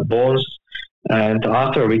animal bones, and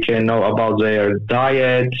after we can know about their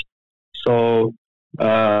diet. So,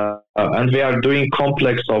 and we are doing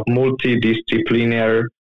complex of multidisciplinary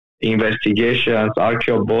investigations,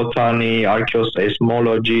 archaeobotany,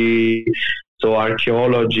 archaeoseismology, so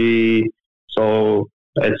archaeology, so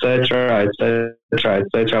etc.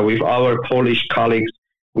 With our Polish colleagues,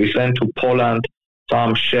 we sent to Poland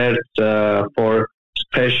some sheds for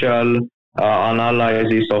special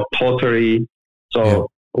analysis of pottery. So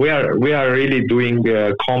we are really doing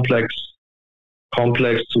complex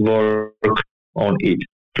work on it.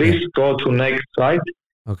 Please go to next slide.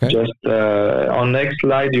 Okay. Just on next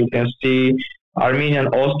slide, you can see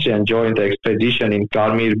Armenian-Austrian joint expedition in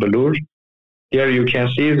Karmir-Belur. Here you can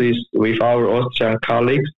see this with our Austrian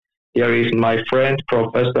colleagues. Here is my friend,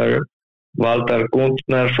 Professor Walter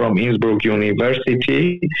Kuntner from Innsbruck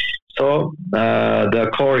University. So the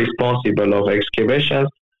co-responsible of excavations.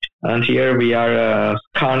 And here we are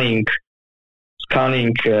scanning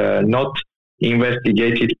not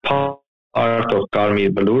investigated part of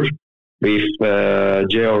Karmir-Belur with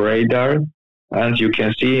georadar, and you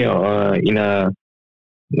can see in a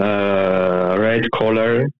red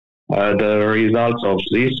color the results of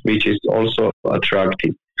this, which is also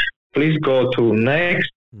attractive. Please go to next.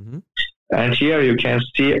 Mm-hmm. And here you can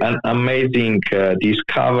see an amazing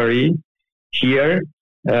discovery here,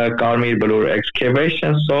 Karmir-Belur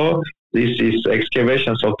excavation. So this is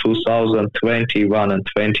excavations of 2021 and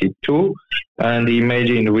 22. And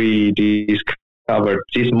imagine we discovered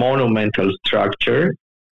this monumental structure,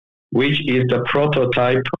 which is the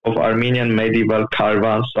prototype of Armenian medieval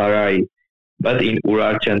caravanserai, but in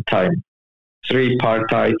Urartian time.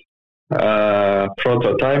 Three-partite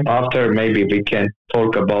prototype. After maybe we can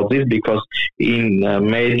talk about this, because in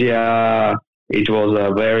media it was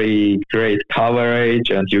a very great coverage,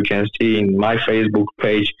 and you can see in my Facebook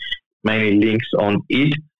page many links on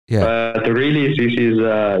it. But really this is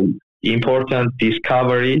an important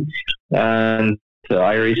discovery, and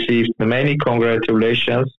I received many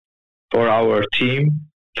congratulations for our team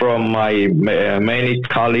from my many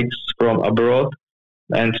colleagues from abroad.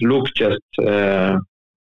 And look just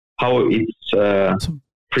how it's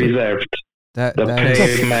preserved. The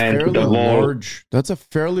pavement, the wall. That's a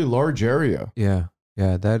fairly large area. Yeah.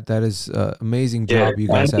 That is amazing job you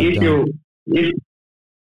guys have done.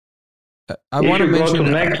 I want to mention. Go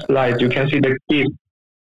to next slide. You can see the kids.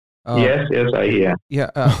 Yes, I hear.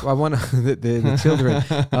 Yeah, I want to the children.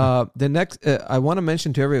 The next, I want to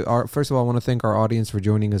mention to first of all, I want to thank our audience for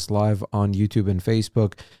joining us live on YouTube and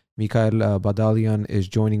Facebook. Mikhail Badalian is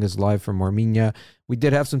joining us live from Armenia. We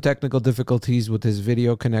did have some technical difficulties with his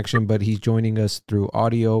video connection, but he's joining us through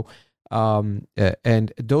audio.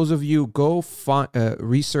 And those of you go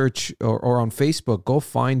research or on Facebook, go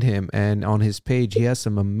find him, and on his page he has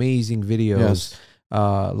some amazing videos. Yes.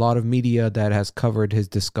 A lot of media that has covered his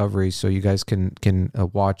discoveries, so you guys can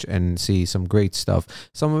watch and see some great stuff.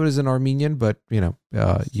 Some of it is in Armenian, but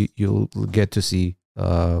you'll get to see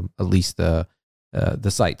at least the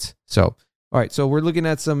sites. So all right, so we're looking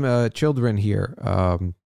at some children here.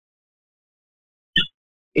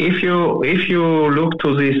 If you look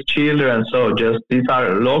to these children, so just these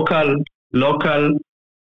are local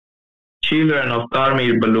children of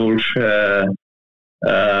Karmir Baluch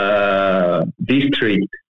district,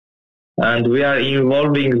 and we are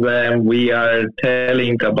involving them. We are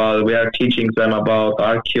teaching them about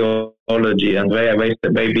archaeology, and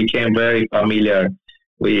they became very familiar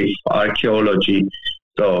with archaeology.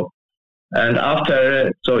 So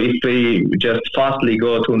if we just fastly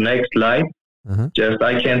go to next slide. Just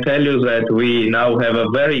I can tell you that we now have a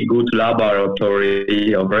very good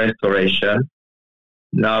laboratory of restoration.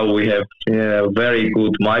 Now we have very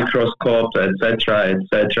good microscopes, etc.,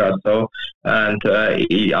 etc. So, and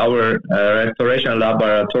our restoration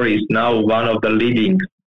laboratory is now one of the leading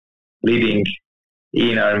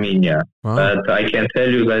in Armenia. Wow. But I can tell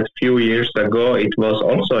you that few years ago it was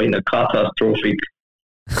also in a catastrophic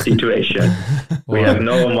situation. Wow. We have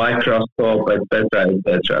no microscope, etc.,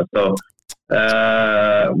 etc. So.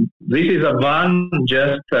 This is a one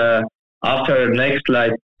just after next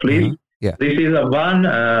slide, please. Yeah. This is a one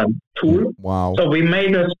tool. Wow. So we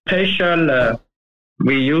made a special,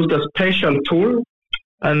 we used a special tool,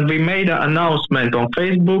 and we made an announcement on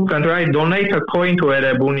Facebook and donate a coin to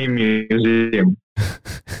Erebuni Museum.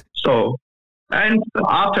 So, and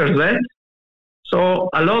after that, so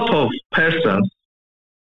a lot of persons,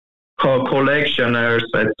 collectioners,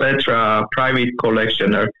 etc., private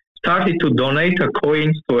collectioners, started to donate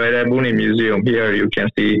coins to Erebuni Museum. Here you can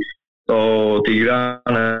see, so Tigran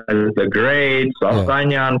the Great,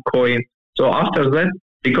 Sasanian coin. So after that,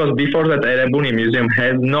 because before that Erebuni Museum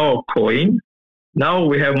has no coin, now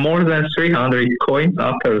we have more than 300 coins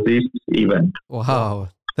after this event. Wow,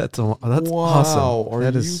 that's awesome. Are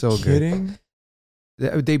that you is so kidding?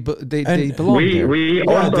 good. They belong there. We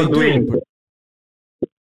also doing.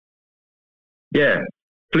 Yeah.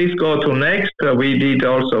 Please go to next.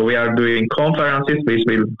 We are doing conferences. This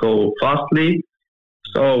will go fastly.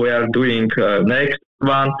 So we are doing next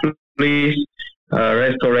one, please.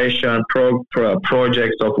 Restoration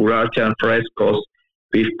projects of Urartian frescoes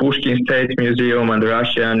with Pushkin State Museum and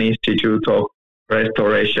Russian Institute of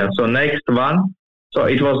Restoration. So next one. So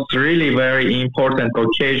it was really very important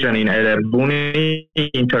occasion in Erebuni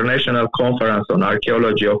International Conference on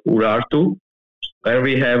Archaeology of Urartu, where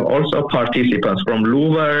we have also participants from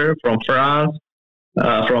Louvre, from France,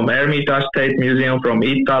 from Hermitage State Museum, from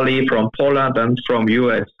Italy, from Poland, and from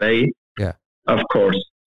USA, of course.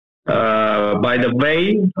 By the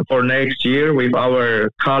way, for next year, with our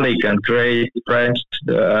colleague and great friend,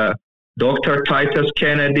 Dr. Titus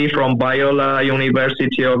Kennedy from Biola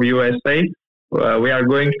University of USA, we are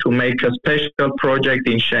going to make a special project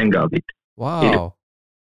in Shengavit. Wow.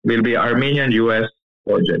 It will be Armenian-US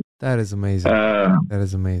project. That is amazing. That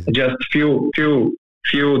is amazing. Just few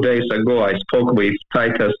days ago, I spoke with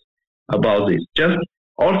Titus about this. Just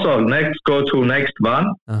also go to next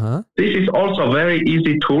one. This is also very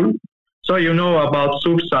easy tool. So you know about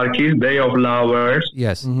Sub Sarkis, Day of Flowers.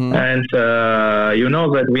 Yes. Mm-hmm. And you know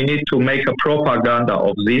that we need to make a propaganda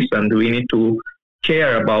of this, and we need to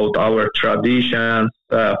care about our traditions,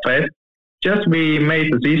 fest. Just we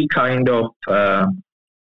made this kind of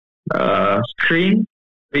screen,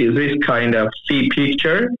 this kind of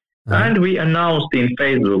picture, and we announced in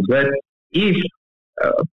Facebook that if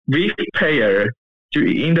we pair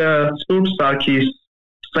in the Sub Sarkis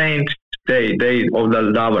Saint Day of the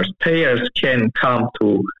Lovers, payers can come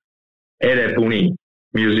to Erebuni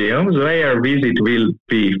Museum. Their visit will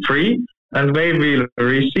be free, and they will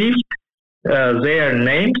receive their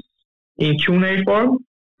names in cuneiform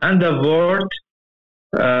and the word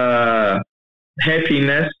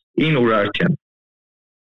happiness in Urartian.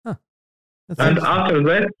 And after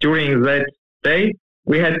that, during that day,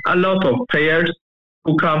 we had a lot of payers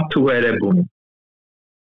who come to Erebuni.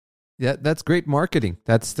 Yeah, that's great marketing.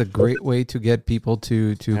 That's the great way to get people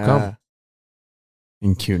to come.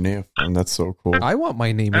 In cuneiform, that's so cool. I want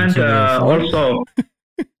my name in and cuneiform. Also,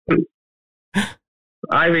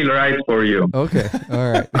 I will write for you. Okay,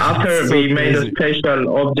 all right. After So we made a crazy.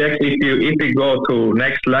 special object, if we go to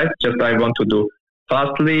next slide, just I want to do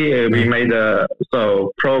fastly. We made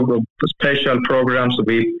special programs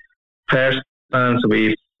with persons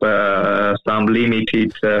with some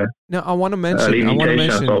limited Now I want to mention.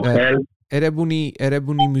 limitations of health.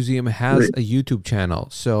 Erebuni Museum has a YouTube channel,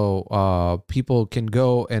 so people can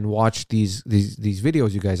go and watch these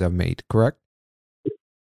videos you guys have made, correct?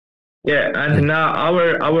 Yeah, and now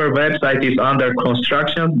our website is under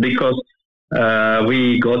construction because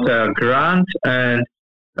we got a grant, and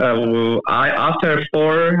after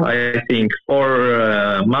 4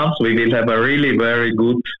 months we will have a really very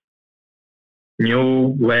good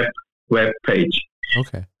new web page.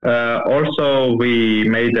 Okay. Also, we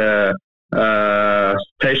made a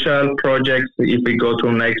special project. If we go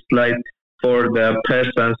to next slide, for the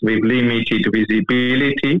persons with limited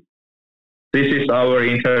visibility. This is our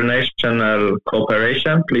international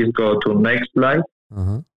cooperation. Please go to next slide.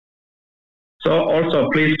 Uh-huh. So also,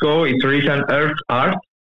 please go. It's written Earth Art.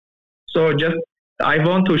 So I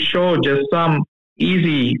want to show just some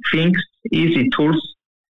easy things, easy tools.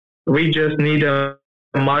 We just need a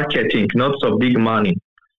marketing, not so big money.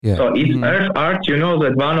 Yeah. So it's Earth Art. You know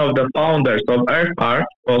that one of the founders of Earth Art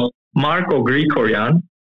was Marco Grigoryan,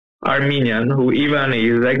 Armenian, who even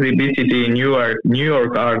is exhibited in New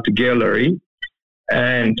York Art Gallery.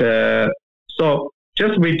 And so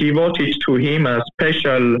just we devoted to him a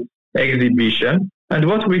special exhibition. And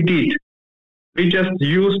what we did, we just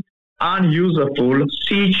used unusable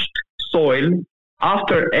sieged soil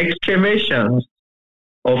after excavations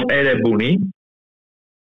of Erebuni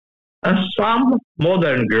and some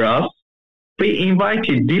modern grass. We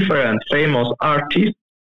invited different famous artists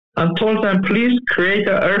and told them, please create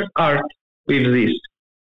an earth art with this.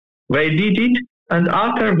 They did it, and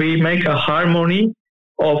after we make a harmony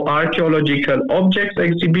of archaeological objects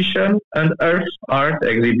exhibition and earth art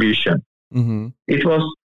exhibition. Mm-hmm. It was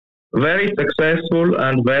very successful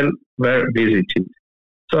and well visited.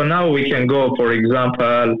 So now we can go, for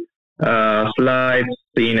example, slides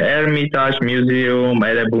in Hermitage Museum,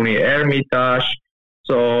 Erebuni Hermitage.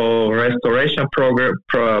 So restoration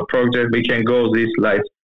project, we can go these slides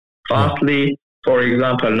fastly. For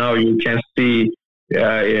example, now you can see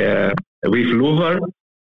with Louvre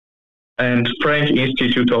and French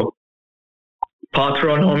Institute of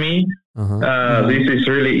Patronomy. This is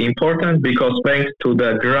really important because thanks to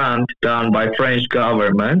the grant done by French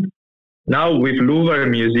government, now with Louvre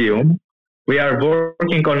Museum, we are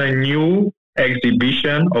working on a new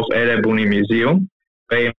exhibition of Erebuni Museum.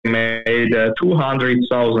 They made a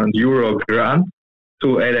 200,000 euro grant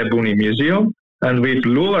to Erebuni Museum. And with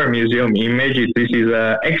Louvre Museum, imagine this is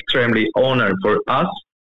an extremely honor for us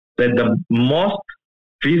that the most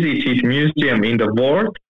visited museum in the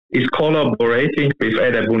world is collaborating with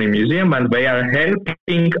Erebuni Museum, and they are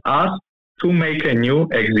helping us to make a new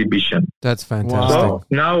exhibition. That's fantastic. So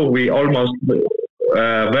now we almost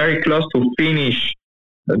very close to finish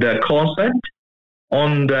the concept.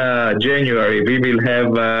 On the January, we will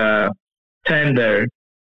have a tender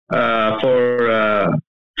for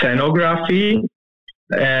scenography.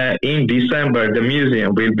 In December, the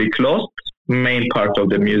museum will be closed. Main part of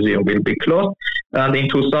the museum will be closed. And in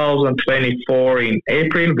 2024, in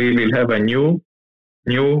April, we will have a new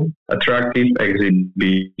attractive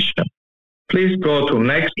exhibition. Please go to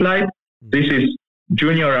next slide. This is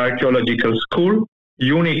Junior Archaeological School,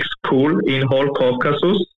 unique school in whole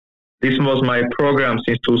Caucasus. This was my program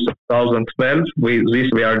since 2012.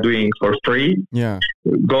 We are doing for free. Yeah.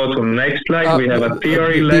 Go to next slide. We have a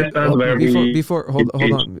theory lesson where hold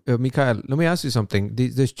on, Mikhail. Let me ask you something.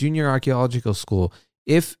 This Junior Archaeological School.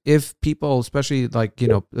 If people, especially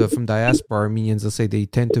from diaspora Armenians, let's say they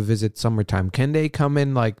tend to visit summertime, can they come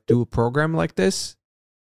and do a program like this?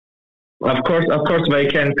 Of course, they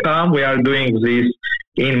can come. We are doing this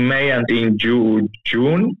in May and in June.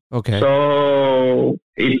 Okay. So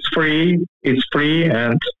it's free.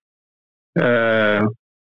 And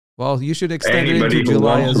well, you should extend it into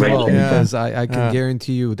July as well, because I can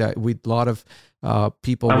guarantee you that with a lot of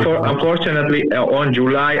people. Unfortunately, on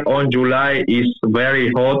July is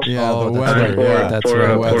very hot.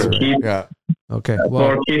 For kids. Yeah. Okay.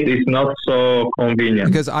 For kids, it's not so convenient.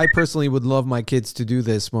 Because I personally would love my kids to do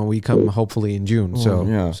this when we come, hopefully in June. So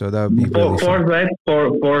that would be really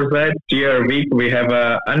for that year we have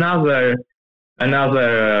another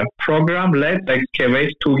program. Let's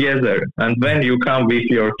excavate together, and when you come with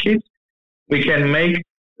your kids, we can make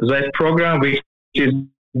that program which is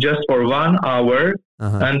just for 1 hour,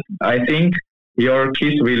 and I think your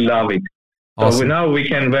kids will love it. Awesome. So now we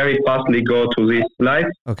can very fastly go to this slide.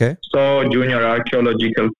 Okay. So Junior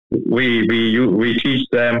Archaeological, we teach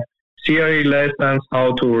them theory lessons,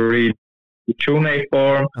 how to read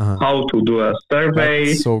cuneiform, how to do a survey.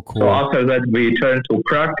 That's so cool. So after that, we turn to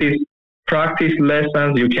practice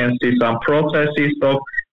lessons. You can see some processes of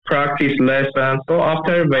practice lessons. So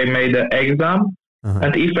after they made the exam,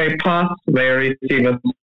 and if they pass, they receive a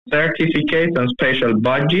certificates and special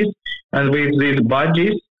badges. And with these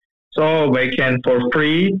badges, so they can, for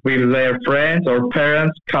free, with their friends or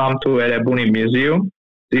parents, come to Erebuni Museum.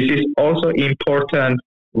 This is also important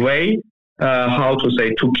way,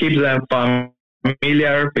 to keep them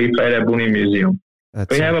familiar with Erebuni Museum.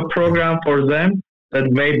 We have a program for them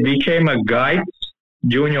that they became a guide,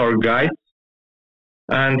 junior guides,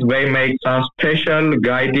 and they make some special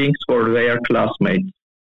guidings for their classmates.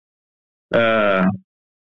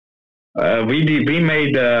 We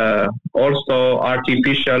made also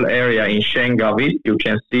artificial area in Shengavit, you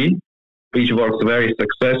can see, which works very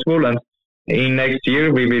successful. And in next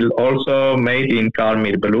year, we will also make in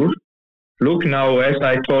Karmir Belur. Look now, as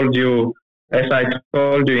I told you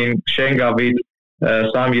in Shengavit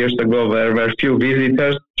some years ago, there were few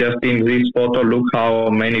visitors. Just in this photo, look how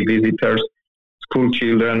many visitors, school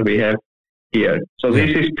children we have here. So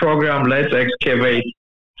this is program Let's Excavate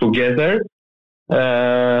Together,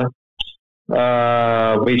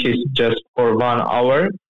 which is just for 1 hour.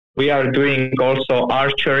 We are doing also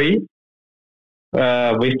archery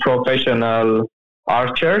with professional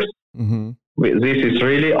archers. Mm-hmm. This is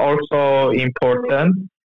really also important.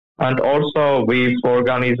 And also with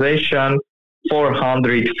organization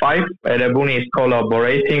 405, Erebuni is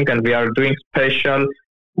collaborating, and we are doing special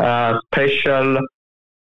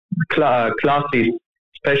classes,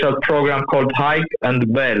 special program called Hike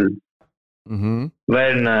and Bell. Mm-hmm.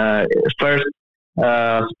 When first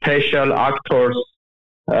special actors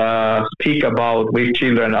speak with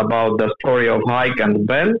children about the story of Hike and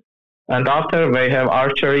Bell, and after they have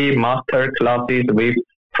archery master classes with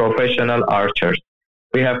professional archers.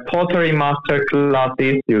 We have pottery master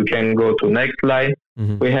classes. You can go to next slide.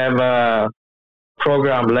 Mm-hmm. We have a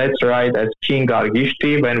program Let's Write as King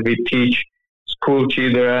Argishti, when we teach school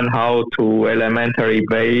children how to elementary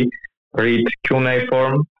way read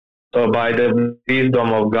cuneiform. So by the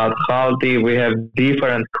wisdom of God Khaldi, we have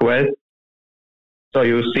different quests. So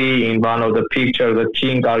you see in one of the pictures the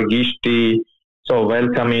King Argishti, so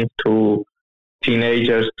welcoming to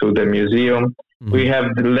teenagers to the museum. Mm-hmm. We have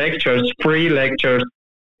lectures, free lectures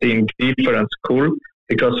in different schools,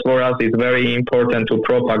 because for us it's very important to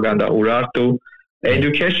propaganda Urartu.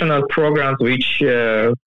 Educational programs which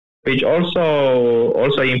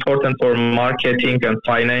also important for marketing and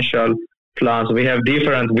financial plans. We have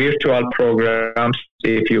different virtual programs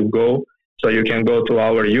if you go. So you can go to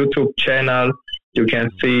our YouTube channel. You can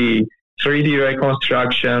see 3D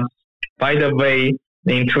reconstructions. By the way,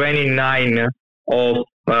 in 29 of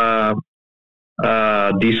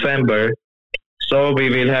December, so we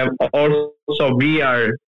will have also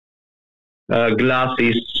VR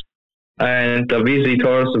glasses, and the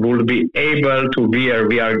visitors will be able to wear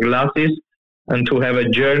VR glasses and to have a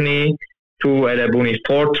journey to Erebuni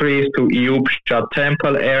Fortress, to Iupsha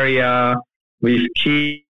Temple area with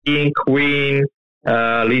King, Queen,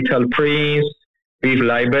 Little Prince, with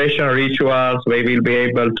libation rituals. They will be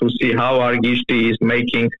able to see how Argishti is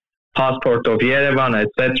making passport of Yerevan,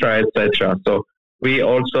 etc., etc. So we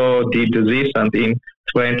also did this, and in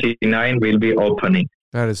 29 will be opening.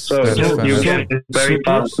 That is you can very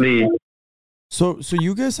fastly. So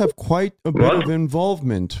you guys have quite a bit of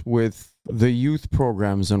involvement with the youth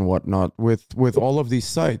programs and whatnot, with all of these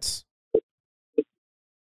sites.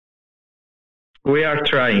 We are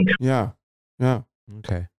trying. Yeah.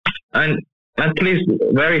 Okay. And please,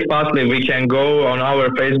 very fastly, we can go on our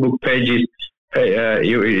Facebook pages.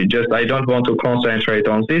 I don't want to concentrate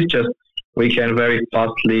on this. Just we can very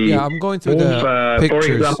fastly. Yeah, I'm going through the pictures.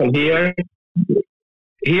 For example,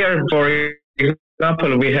 here, for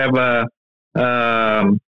example, we have a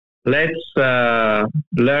let's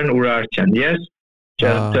learn Urartian. Yes,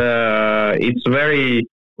 just it's very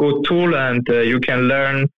good tool, and you can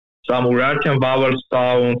learn some Urartian vowel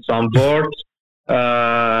sounds, some words.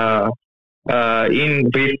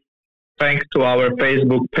 Thanks to our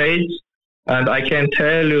Facebook page, and I can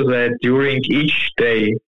tell you that during each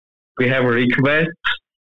day we have requests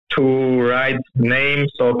to write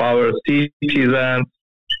names of our citizens,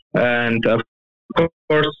 and of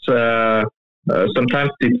course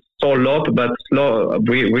sometimes it's so lot, but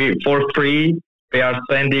we for free they are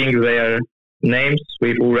sending their names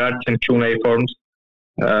with Urartian cuneiforms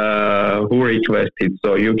who requested.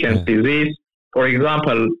 So you can see this. For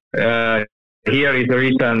example, here is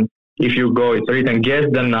written, if you go, it's written, guess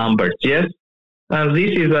the numbers, yes? And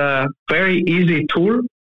this is a very easy tool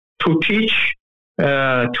to teach,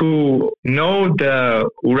 to know the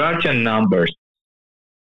Urartian numbers.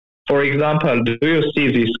 For example, do you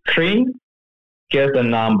see this screen? Guess the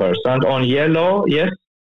numbers. And on yellow, yes,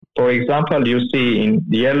 For example, you see in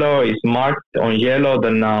yellow is marked on yellow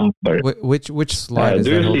the number. Which slide is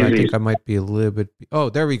that? Hold on, I think I might be a little bit. Oh,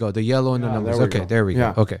 there we go. The yellow and the numbers. Okay, there we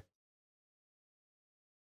go. Okay.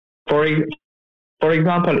 For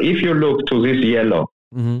example, if you look to this yellow,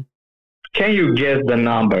 can you guess the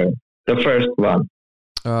number? The first one.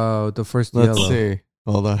 The first Let's yellow. see.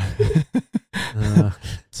 Hold on.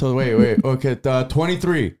 So wait. Okay,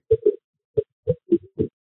 23.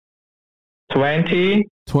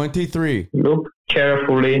 23. Look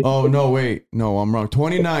carefully. Oh, no, wait. No, I'm wrong.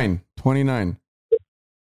 29. 29.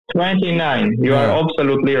 You are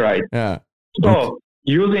absolutely right. Yeah. So,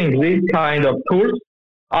 using this kind of tools,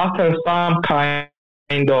 after some kind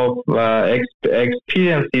of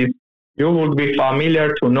experiences, you will be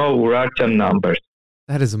familiar to know Urartian numbers.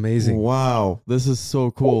 That is amazing. Wow. This is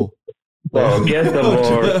so cool. So guess the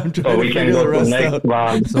word. So we can go to the next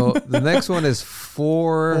one. So the next one is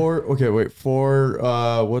 4. Okay, wait. 4.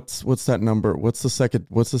 What's that number? What's the second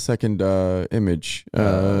image?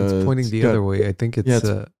 It's pointing the other way. I think it's.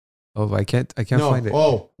 I can't find it.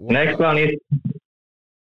 Oh. Next one is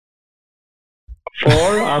 4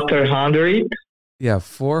 after 100. Yeah,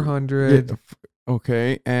 400. Yeah,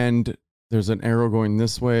 okay, and there's an arrow going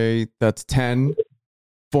this way. That's 10.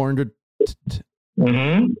 400.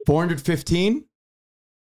 415?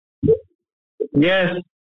 Yes.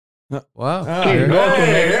 Wow. Please go to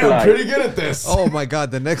next slide. I'm pretty good at this. Oh my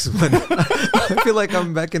God, the next one. I feel like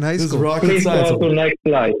I'm back in high This is school. rocket Please science. go to next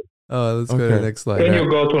slide. Oh, let's go to the next slide. Can you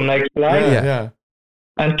go to next slide? Yeah.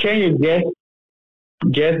 And can you guess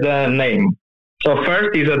the name? So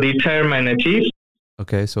first is a determinative.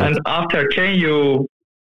 Okay, so and after can you...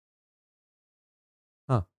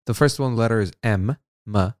 the first one letter is M.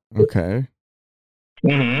 Okay.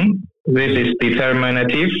 This is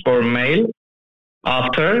determinative for male.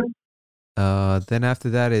 After? Then after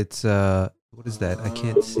that, it's what is that? I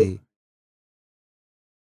can't see.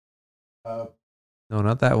 No,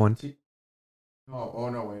 not that one. Oh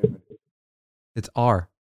no! Wait a minute. It's R.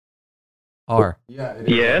 Yeah. It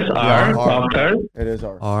is. Yes, R. After? It is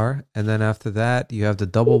R. R, and then after that, you have the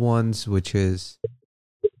double ones, which is.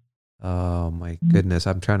 Oh my goodness!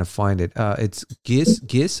 I'm trying to find it. It's Argishti.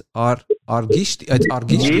 It's Argishti.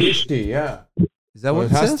 Argishti, yeah. Is that what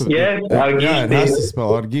it says? Yes, Argishti. Yeah, it has to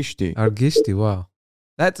spell Argishti. Argishti. Wow,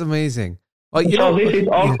 that's amazing. Well, this is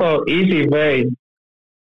also easy way.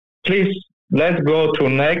 Please, let's go to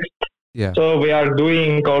next. Yeah. So we are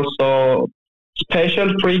doing also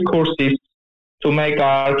special free courses to make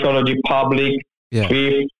archaeology public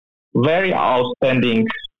with very outstanding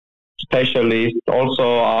specialists,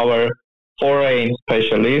 also our foreign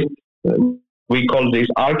specialists. We call this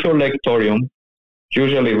Archaeolectorium.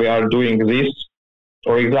 Usually we are doing this.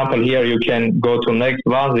 For example, here you can go to next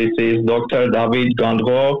one. This is Dr. David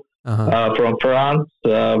Gandreau from France,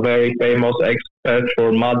 very famous expert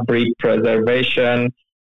for mud brick preservation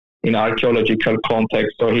in archaeological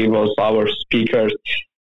context. So he was our speaker.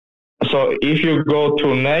 So if you go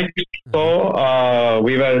to next, so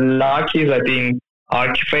we were lucky that in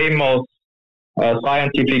our famous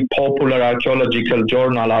scientific popular archaeological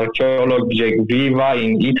journal Archaeologia Viva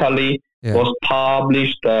in Italy was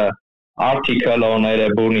published an article on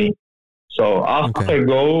Erebuni. So after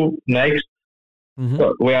go next,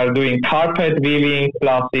 so we are doing carpet weaving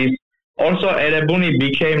classes. Also Erebuni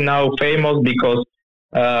became now famous because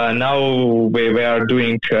now we are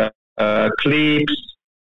doing clips,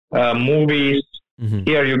 movies.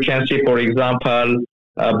 Here you can see, for example,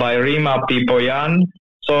 by Rima Pipoyan.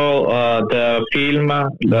 So the film,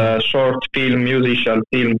 the short film, musical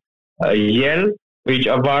film, Yell, which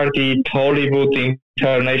awarded Hollywood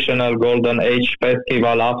International Golden Age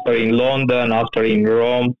Festival after in London, after in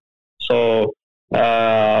Rome. So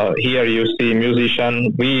here you see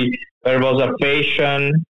musician. There was a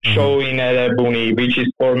fashion show in Erebuni, which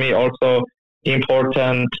is for me also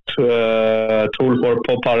important tool for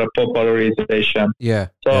popularization. Yeah.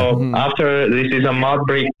 So after this is a mud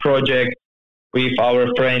brick project with our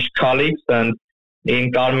French colleagues, and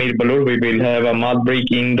in Kalmir Balur we will have a mud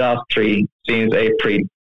brick industry since April.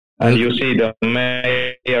 And you see the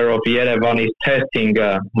mayor of Yerevan is testing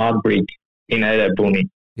mud brick in Erebuni.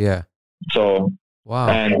 Yeah. So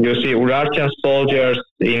and you see Urartian soldiers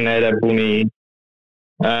in Erebuni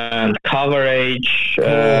and coverage.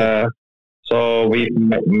 So with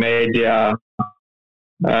media,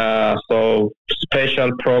 so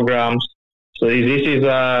special programs. So this is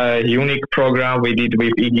a unique program we did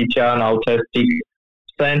with Igitian Autistic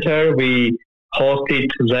Center. We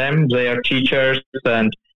hosted them, their teachers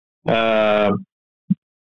and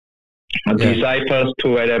disciples to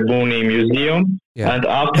Erebuni Museum. And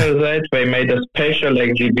after that, we made a special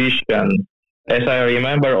exhibition as I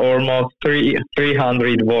remember, almost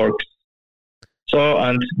 300 works. So,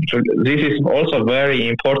 and this is also very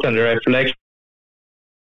important reflection,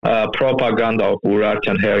 propaganda of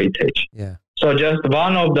Urartian heritage. Yeah. So just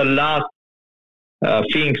one of the last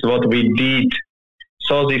things what we did.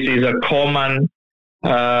 So this is a common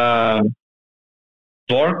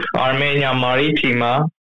work, Armenia Maritima.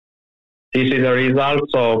 This is a result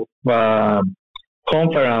of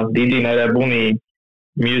conference did in Erebuni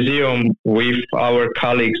Museum with our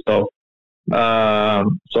colleagues of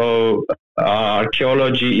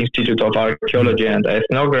Archaeology, Institute of Archaeology and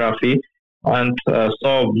Ethnography, and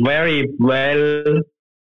so very well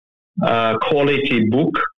quality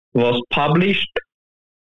book was published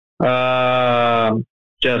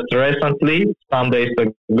just recently, some days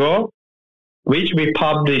ago, which we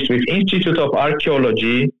published with Institute of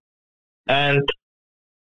Archaeology and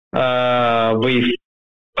with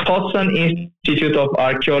Hudson Institute of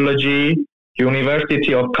Archaeology,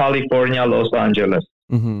 University of California, Los Angeles.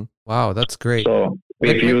 Mm-hmm. Wow, that's great. So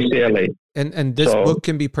with UCLA. And this book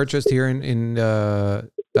can be purchased here in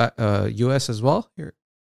US as well? Here.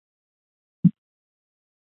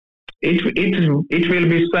 It will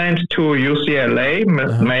be sent to UCLA,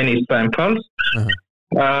 many samples.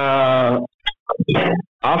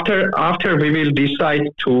 After we will decide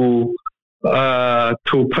to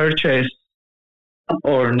purchase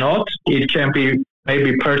or not, it can be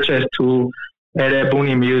maybe purchased to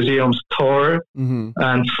Erebuni Museum store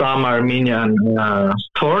and some Armenian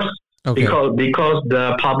stores, because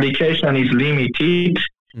the publication is limited,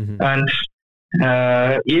 and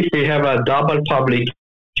if we have a double publication,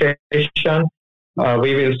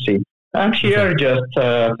 we will see. And here, just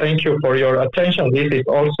thank you for your attention. This is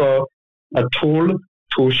also a tool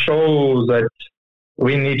to show that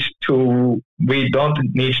we don't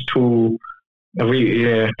need to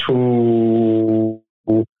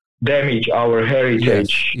damage our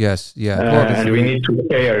heritage. Yes. And we need to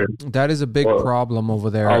care. That is a big problem over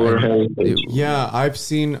there. Our heritage. Yeah, I've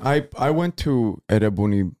seen. I went to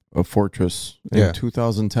Erebuni Fortress in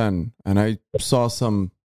 2010, and I saw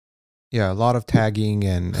some. Yeah, a lot of tagging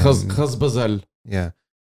and Khazbazal. Yeah,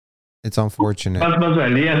 it's unfortunate.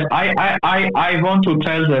 Khazbazal, yes. I want to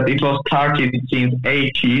tell that it was started since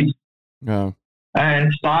 80s. Yeah.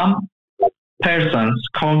 And some persons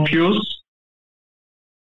confuse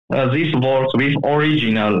these works with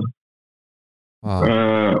original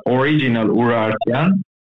Urartian,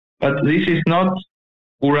 but this is not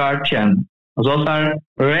Urartian. Those are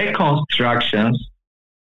reconstructions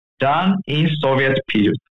done in Soviet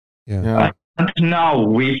period. Yeah. And now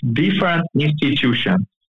with different institutions,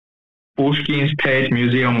 Pushkin State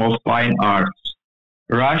Museum of Fine Arts,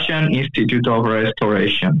 Russian Institute of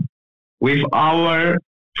Restoration, with our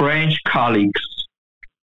French colleagues,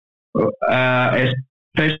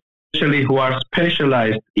 especially who are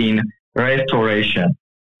specialized in restoration,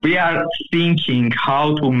 we are thinking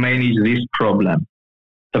how to manage this problem.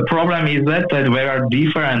 The problem is that there are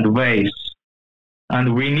different ways,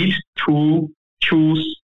 and we need to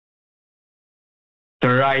choose the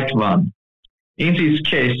right one. In this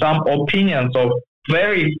case, some opinions of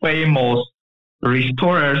very famous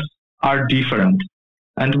restorers are different,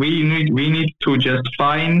 and we need to just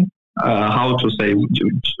find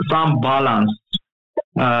some balance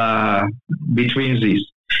between these.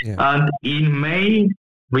 Yeah. And in May,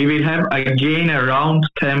 we will have again a round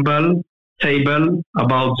table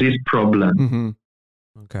about this problem. Mm-hmm.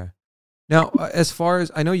 Okay. Now, as far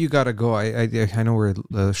as I know, you got to go. I know we're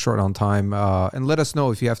short on time, and let us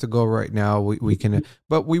know if you have to go right now. We can,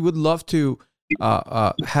 but we would love to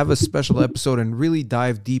have a special episode and really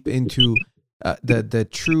dive deep into the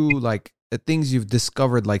true the things you've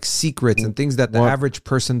discovered, like secrets and things that the average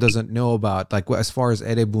person doesn't know about, like as far as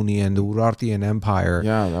Erebuni and the Urartian Empire.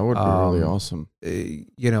 Yeah, that would be really awesome.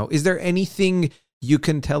 Is there anything you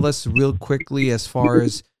can tell us real quickly as far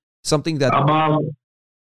as something that about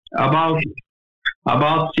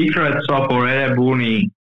secrets of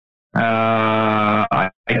Erebuni? I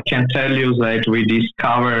can tell you that we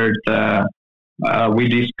discovered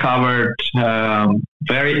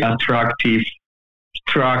very attractive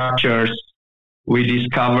structures. We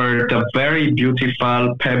discovered a very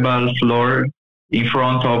beautiful pebble floor in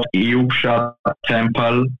front of Yupsha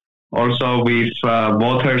temple, also with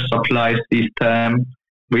water supply system,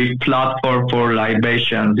 with platform for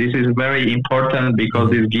libation. This is very important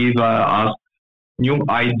because it gives us new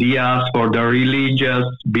ideas for the religious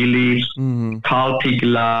beliefs, cultic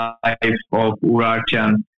life of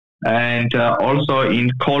Urartian. And also in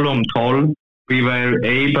Kolum Tol, we were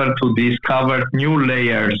able to discover new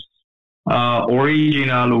layers,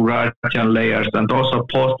 original Urartian layers, and also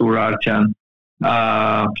post-Urartian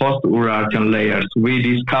post-Urartian layers. We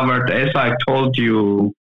discovered, as I told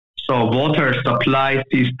you, water supply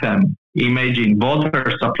system. Imagine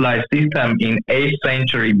water supply system in 8th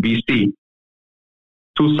century BC,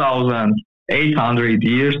 2,800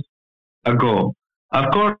 years ago.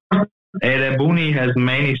 Of course, Erebuni has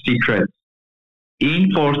many secrets.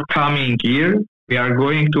 In forthcoming year, we are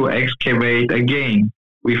going to excavate again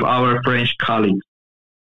with our French colleagues.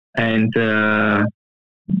 And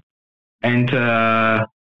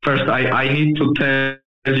first, I need to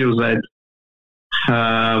tell you that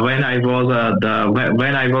when I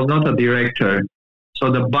was not a director,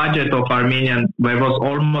 so the budget of Armenian, there was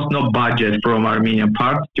almost no budget from Armenian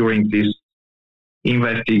part during this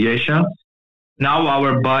investigation. Now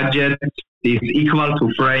our budget is equal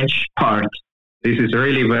to French part. This is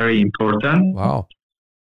really very important. Wow.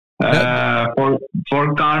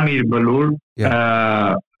 For Karmir Balur,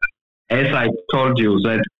 as I told you,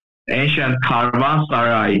 that ancient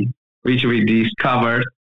Karvansaray, which we discovered,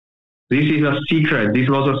 this is a secret. This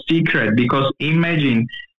was a secret because imagine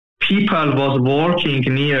people was working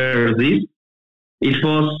near this. It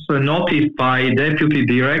was noticed by deputy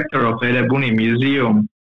director of Erebuni Museum,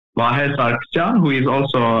 Vahes Sargsyan, who is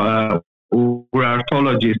also a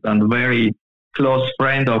Urartologist and very close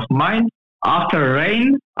friend of mine. After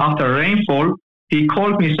rainfall, he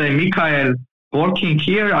called me, say, Mikhail, working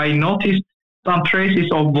here, I noticed some traces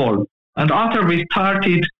of wall. And after we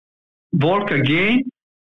started work again,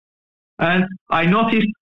 and I noticed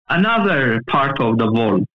another part of the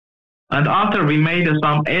wall. And after we made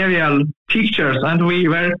some aerial pictures, and we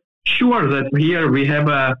were sure that here we have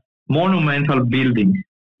a monumental building.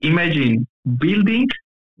 Imagine building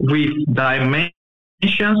with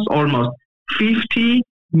dimensions almost 50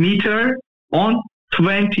 meter on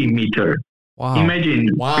 20 meter. Wow. Imagine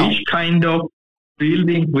which kind of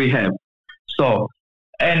building we have. So,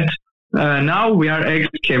 and now we are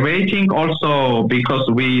excavating also because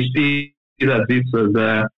we see that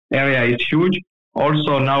the area is huge.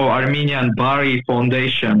 Also now Armenian Bari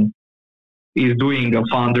Foundation is doing a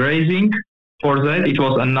fundraising for that. It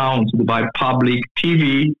was announced by public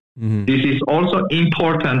TV. Mm-hmm. This is also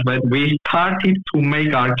important that we started to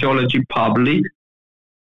make archaeology public.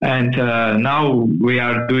 And now we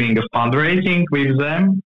are doing a fundraising with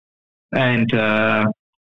them. And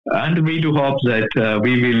we do hope that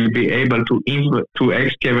we will be able to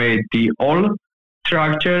excavate the old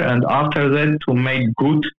structure, and after that to make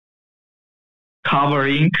good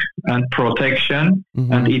covering and protection,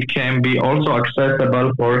 and it can be also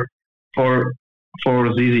accessible for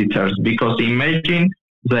visitors. Because imagine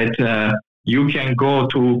that you can go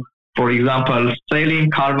to, for example, Selim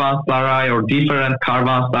Karvansaray or different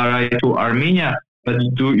Karvansaray to Armenia, but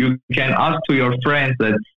you can ask to your friends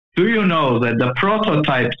that, do you know that the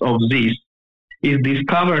prototypes of this is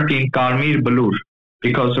discovered in Karmir Balur?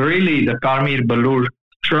 Because really the Karmir Balur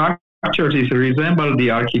structures resemble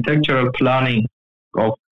the architectural planning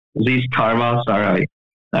of this Karvansaray.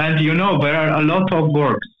 And you know, there are a lot of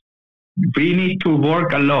works. We need to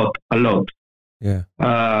work a lot. Yeah.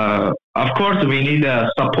 Of course, we need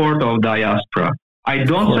the support of diaspora. I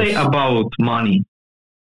don't say about money.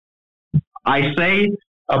 I say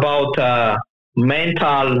about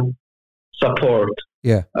mental support.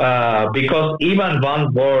 Yeah. Because even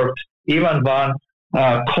one word,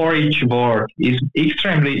 courage word is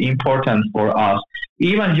extremely important for us.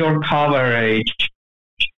 Even your coverage,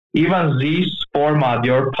 even this format,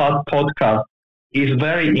 your podcast is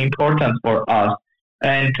very important for us.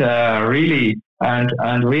 And really,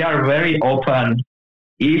 and we are very open.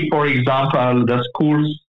 If, for example, the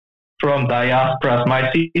schools from diaspora,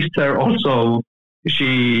 my sister also,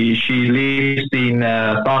 she lives in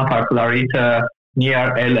Santa Clarita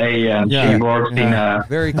near LA, and she works in a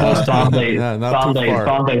very close Sunday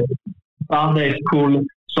school.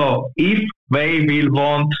 So if they will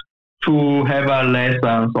want to have a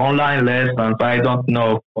lessons, online lessons, I don't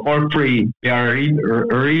know, for free, we are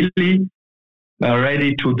really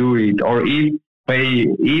ready to do it. Or if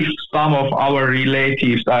some of our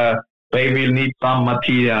relatives they will need some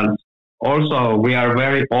materials, also we are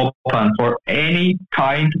very open for any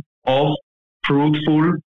kind of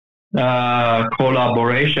fruitful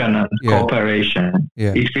collaboration and cooperation.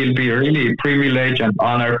 Yeah. It will be really a privilege and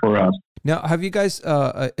honor for us. Now, have you guys,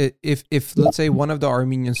 if let's say one of the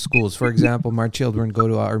Armenian schools, for example, my children go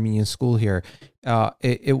to an Armenian school here,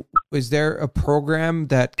 is there a program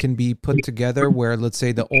that can be put together where, let's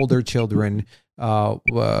say, the older children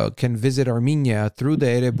can visit Armenia through the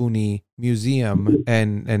Erebuni Museum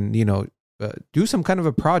and do some kind of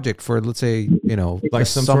a project for, let's say, like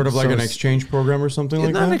some sort of like an exchange program or something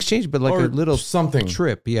like that. Not an exchange, but like or a little something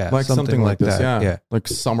trip. Yeah, like something like this. that. Yeah, like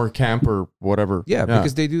summer camp or whatever. Yeah,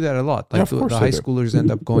 because they do that a lot. Like the high schoolers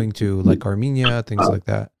end up going to like Armenia, things like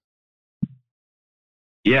that.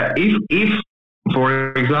 Yeah, if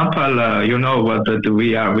for example, that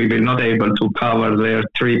we will not able to cover their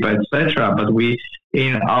trip, etc. But we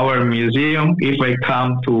in our museum, if they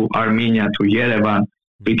come to Armenia, to Yerevan,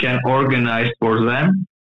 we can organize for them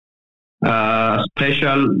a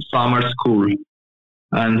special summer school,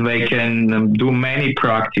 and they can do many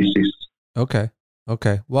practices. Okay.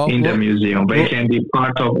 Well, in the museum, they can be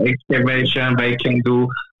part of excavation. They can do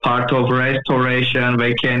part of restoration.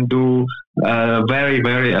 They can do very,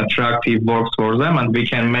 very attractive works for them, and we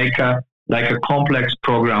can make a complex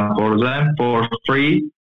program for them for free,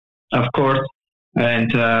 of course.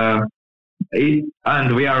 And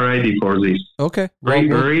we are ready for this. Okay.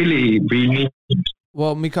 Really, we need.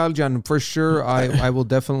 Well, Mikhailjan, for sure, I will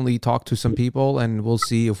definitely talk to some people, and we'll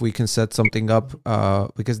see if we can set something up,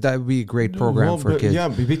 because that would be a great program for kids. Yeah,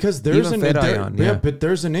 because there's but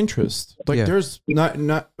there's an interest. Like there's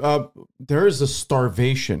there is a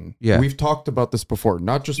starvation. Yeah. We've talked about this before,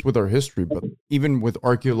 not just with our history, but even with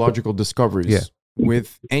archaeological discoveries. Yeah.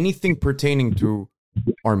 With anything pertaining to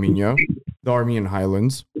Armenia, the Armenian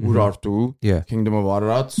Highlands, Urartu, Kingdom of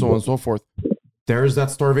Ararat, so on and so forth. There's that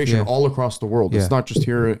starvation all across the world. It's not just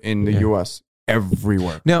here in the U.S.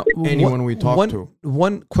 Everywhere. Now, anyone we talk to.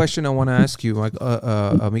 One question I want to ask you,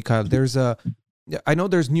 Mikhail. I know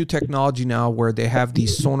there's new technology now where they have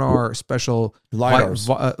these sonar special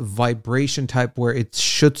vibration type where it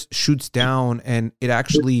shoots down and it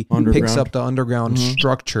actually picks up the underground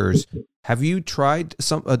structures. Have you tried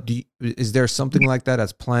some? Is there something like that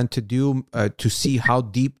as planned to do to see how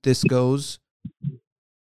deep this goes?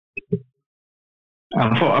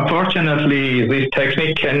 Unfortunately, this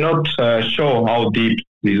technique cannot show how deep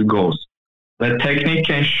this goes. The technique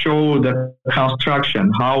can show the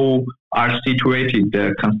construction, how are situated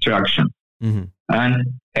the construction. Mm-hmm. And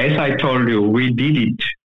as I told you, we did it.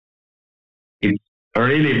 It's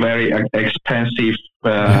really very expensive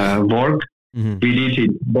work. Mm-hmm. We did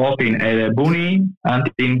it both in Erebuni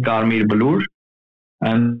and in Karmir Blur,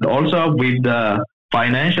 and also with the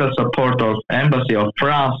financial support of Embassy of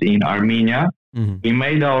France in Armenia. Mm-hmm. We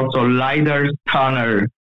made also LiDAR scanner.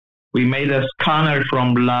 We made a scanner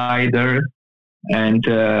from LiDAR, and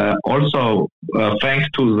also thanks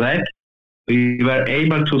to that, we were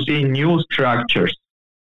able to see new structures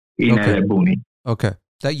in Erebuni. Okay,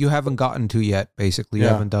 that you haven't gotten to yet. Basically, you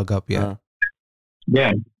haven't dug up yet.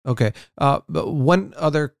 Yeah. Okay. But one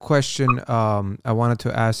other question I wanted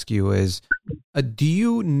to ask you is, do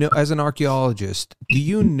you know, as an archaeologist, do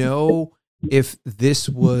you know if this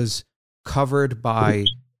was covered by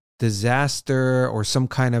disaster or some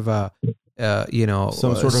kind of a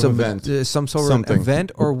some sort of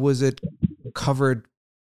event, or was it covered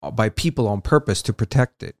by people on purpose to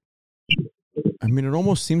protect it? I mean, it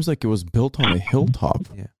almost seems like it was built on a hilltop.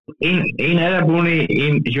 Yeah. In Erebuni,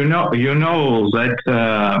 you know that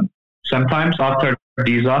sometimes after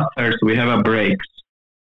disasters we have a breaks,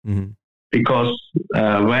 because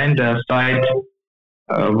when the site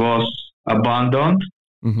was abandoned,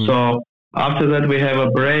 so after that we have a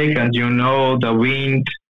break, and the wind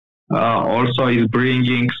also is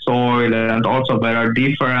bringing soil, and also there are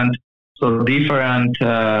different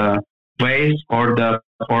ways for the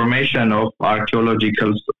formation of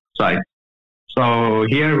archaeological sites. So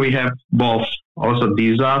here we have both, also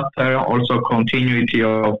disaster, also continuity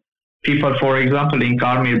of people. For example, in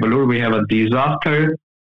Karmir Blur we have a disaster,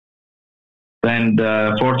 then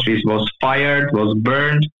the fortress was fired, was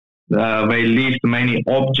burned. They left many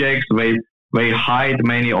objects. They hide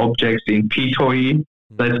many objects in Pitoi.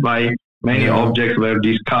 That's why many objects were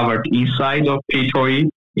discovered inside of Pitoi,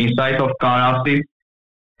 inside of Karasis.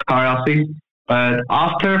 But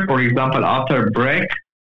after, for example, after break,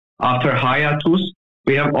 after hiatus,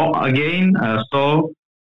 we have again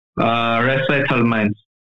resettlements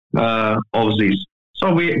of this.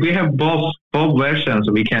 So we have both versions.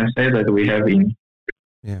 We can say that we have in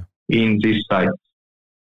this site.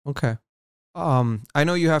 Okay. I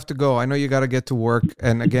know you have to go. I know you got to get to work.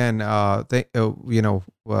 And again,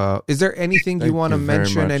 is there anything you want to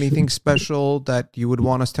mention? Anything special that you would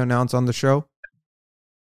want us to announce on the show?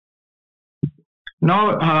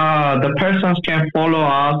 No, the persons can follow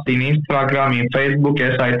us in Instagram, in Facebook.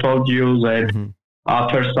 As I told you that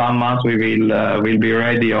after some months we will be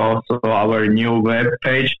ready also our new web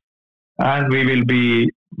page, and we will be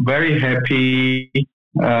very happy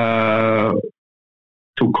to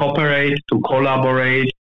cooperate, to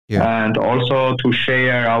collaborate and also to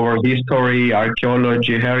share our history,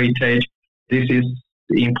 archaeology, heritage. This is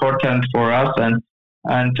important for us, and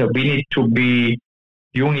we need to be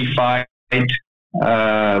unified.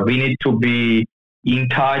 We need to be in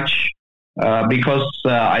touch because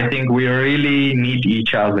I think we really need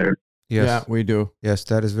each other. Yes. Yeah, we do. Yes,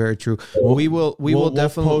 that is very true. We will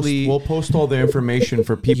definitely we'll post all the information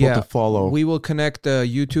for people to follow. We will connect the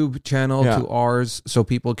YouTube channel to ours so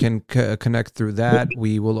people can connect through that.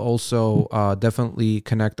 We will also definitely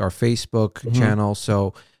connect our Facebook channel.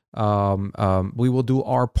 So we will do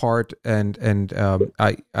our part, and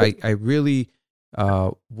I really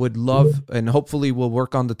would love, and hopefully we'll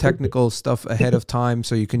work on the technical stuff ahead of time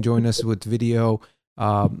so you can join us with video.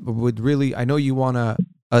 I know you want to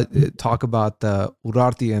talk about the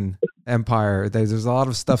Urartian Empire. There's a lot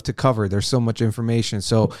of stuff to cover. There's so much information.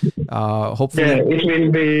 So hopefully,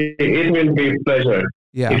 it will be pleasure.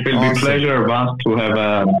 Yeah, it will be pleasure once to have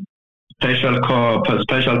a special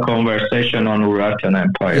conversation on Urartian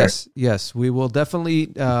Empire. Yes, we will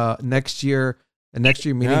definitely next year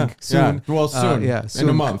meeting soon. Yeah. Well, soon. In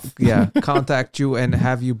a month. Contact you and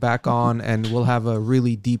have you back on, and we'll have a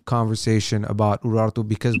really deep conversation about Urartu,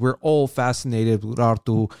 because we're all fascinated with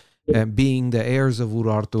Urartu and being the heirs of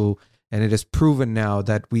Urartu, and it is proven now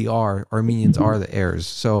that Armenians are the heirs.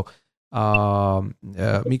 So,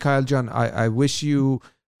 Mikhailjan, I wish you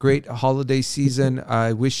great holiday season.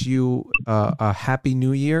 I wish you a happy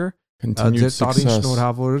New Year. Continued success.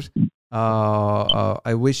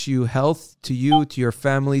 I wish you health, to you, to your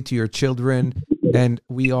family, to your children, and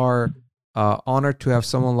we are honored to have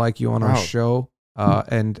someone like you on our show.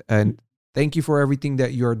 And thank you for everything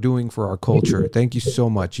that you are doing for our culture. Thank you so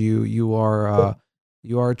much. You are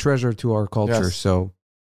a treasure to our culture. Yes. So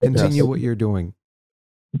continue what you're doing.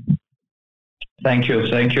 Thank you.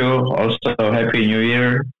 Also, Happy New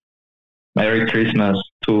Year, Merry Christmas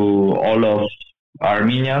to all of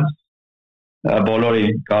Armenians. It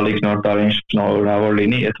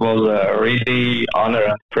was a really honor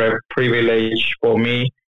and privilege for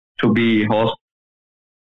me to be host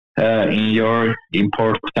in your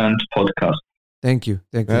important podcast. Thank you,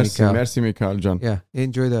 Mikhail. Merci, Mikhailjan. Yeah,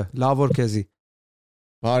 enjoy the Lavor Kezi.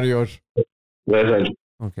 Varior.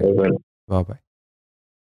 Okay. Bye-bye.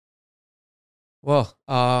 Well,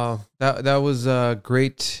 that was a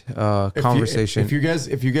great conversation. If you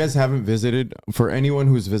guys haven't visited, for anyone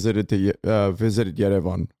who's visited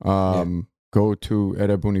Yerevan, go to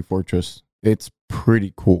Erebuni Fortress. It's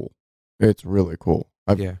pretty cool. It's really cool.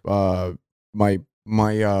 My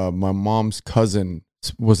mom's cousin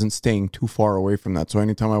wasn't staying too far away from that, so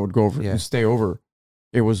anytime I would go over and stay over,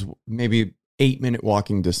 it was maybe 8-minute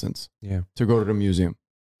walking distance. To go to the museum.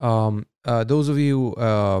 Those of you,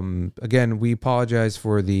 again, we apologize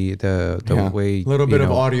for the way, a little bit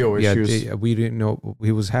of audio issues. We didn't know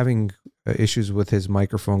he was having issues with his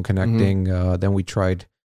microphone connecting. Then we tried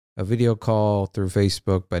a video call through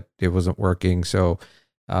Facebook, but it wasn't working. So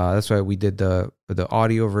that's why we did the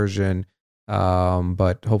audio version.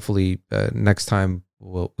 But hopefully next time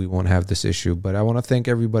we won't have this issue. But I want to thank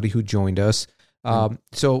everybody who joined us.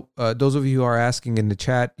 So those of you who are asking in the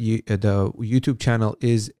chat, the YouTube channel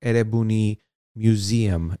is Erebuni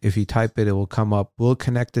Museum. If you type it, it will come up. We'll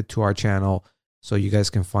connect it to our channel so you guys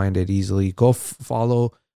can find it easily. Go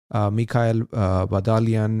follow Mikhail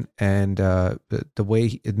Badalian, and the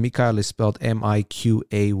way Mikhail is spelled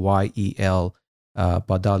Miqayel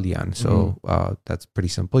Badalian. So that's pretty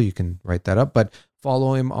simple. You can write that up, but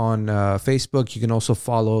follow him on Facebook. You can also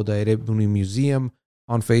follow the Erebuni Museum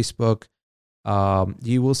on Facebook.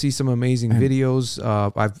 You will see some amazing videos.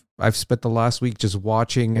 I've spent the last week just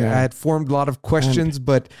watching. I had formed a lot of questions,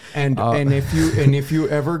 and if you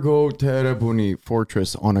ever go to Erebuni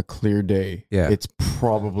Fortress on a clear day, it's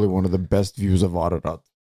probably one of the best views of Ararat.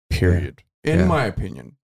 Period. In my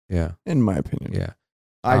opinion. Yeah.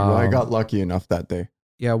 I got lucky enough that day.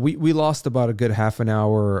 Yeah, we lost about a good half an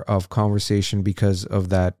hour of conversation because of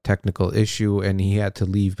that technical issue, and he had to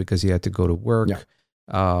leave because he had to go to work.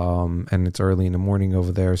 And it's early in the morning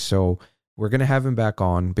over there, so we're gonna have him back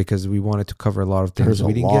on because we wanted to cover a lot of things.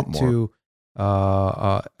 We didn't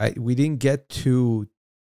get to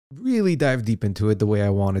really dive deep into it the way I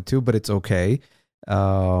wanted to, but it's okay.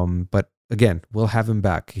 But again, we'll have him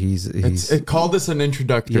back. Call this an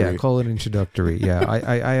introductory. Yeah, call it introductory. Yeah,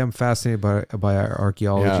 I am fascinated by our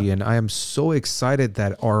archaeology, and I am so excited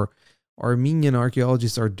that our Armenian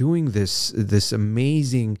archaeologists are doing this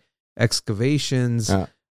amazing excavations.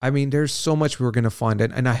 I mean, there's so much we're going to find,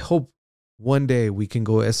 and I hope one day we can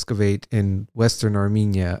go excavate in Western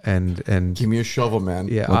Armenia and give me a shovel, man.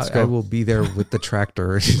 Yeah, I will be there with the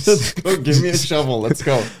tractor. Let's go. Give me a shovel. Let's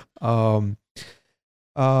go.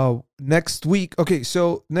 Next week. Okay,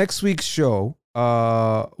 so next week's show,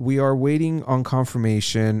 we are waiting on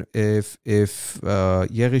confirmation. If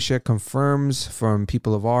Yerishe confirms from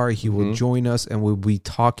People of R, he will join us, and we'll be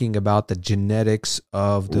talking about the genetics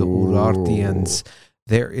of the Urartians.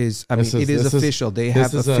 There is, it is official. They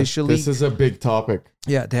have officially. This is a big topic.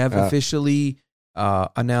 Yeah, they have officially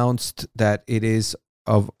announced that it is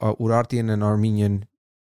of Urartian and Armenian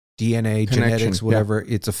DNA, genetics, whatever.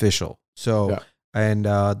 It's official. So. Yeah. And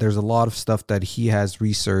there's a lot of stuff that he has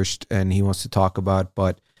researched and he wants to talk about.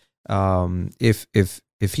 But if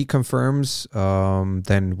he confirms,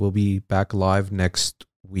 then we'll be back live next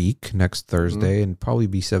Thursday, and probably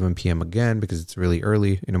be 7 p.m. again because it's really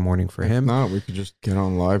early in the morning for him. No, we could just get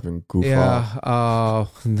on live and goof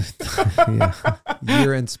off.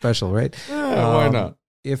 Year-end special, right? Yeah, why not?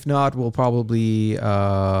 If not, we'll probably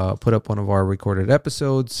put up one of our recorded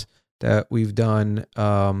episodes that we've done.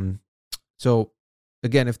 So.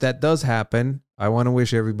 Again, if that does happen, I want to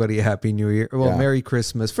wish everybody a Happy New Year. Well, Merry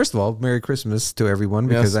Christmas. First of all, Merry Christmas to everyone,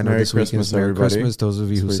 because I know this weekend is Merry Christmas. Those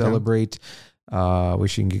of you who celebrate,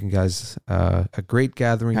 wishing you guys a great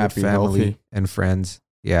gathering with family and friends.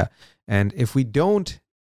 Yeah. And if we don't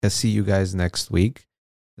see you guys next week,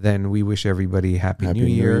 then we wish everybody Happy New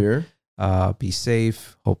Year. Be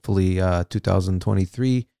safe. Hopefully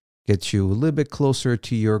 2023 gets you a little bit closer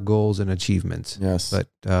to your goals and achievements. Yes. But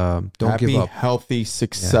don't give up. Healthy,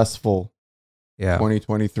 successful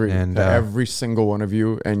 2023. And every single one of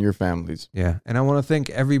you and your families. Yeah. And I want to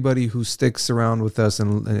thank everybody who sticks around with us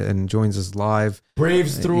and joins us live.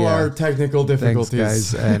 Braves through our technical difficulties.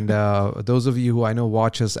 Thanks, guys. And those of you who I know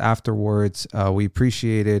watch us afterwards, we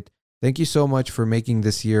appreciate it. Thank you so much for making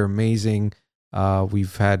this year amazing.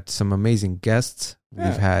 We've had some amazing guests.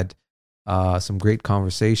 We've had some great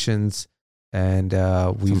conversations, and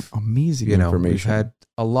we've some amazing information. We've had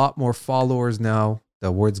a lot more followers now.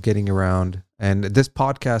 The word's getting around, and this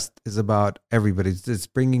podcast is about everybody. It's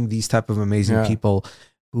bringing these type of amazing people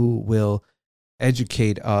who will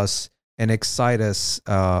educate us and excite us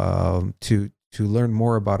to learn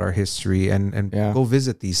more about our history and go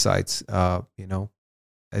visit these sites. I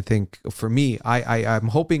think for me, I'm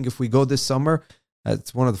hoping if we go this summer,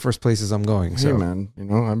 that's one of the first places I'm going. So, hey man,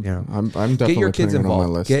 I'm definitely get your kids involved. On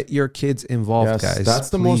my list. Get your kids involved, guys.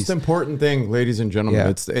 That's the most important thing, ladies and gentlemen.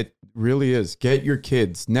 Yeah. It really is. Get your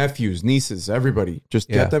kids, nephews, nieces, everybody. Just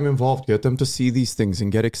get them involved. Get them to see these things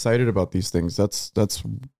and get excited about these things. That's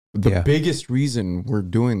the biggest reason we're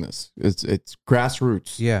doing this. It's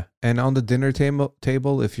grassroots. Yeah, and on the dinner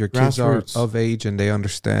table, if your kids are of age and they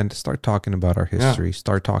understand, start talking about our history. Yeah.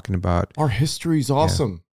 Start talking about our history is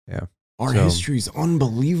awesome. Yeah. Our history is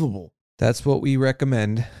unbelievable. That's what we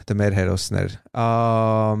recommend, the Medherosned.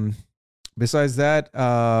 Besides that,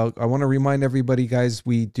 I want to remind everybody, guys,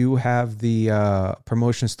 we do have the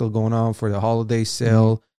promotion still going on for the holiday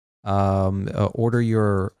sale. Order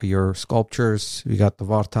your sculptures. We got the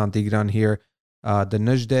Vartan Tigran here. The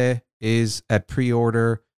Najde is at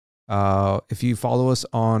pre-order. If you follow us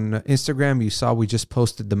on Instagram, you saw we just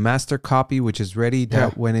posted the master copy, which is ready.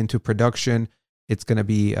 That went into production. It's going to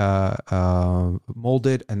be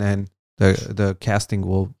molded, and then the casting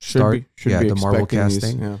will start. The marble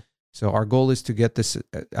casting. These, So our goal is to get this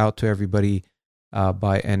out to everybody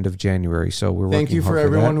by end of January. So we're thank you for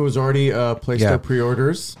everyone who's already placed their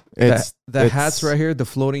pre-orders. It's hats right here, the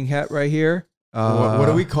floating hat right here. What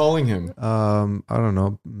are we calling him? I don't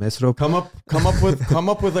know. Mesrop. Come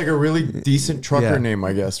up with like a really decent trucker name,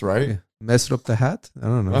 I guess, right? Yeah. Mesrop the hat? I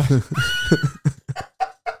don't know.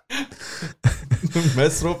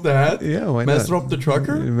 Mesrop the hat? Yeah, why not? Mesrop the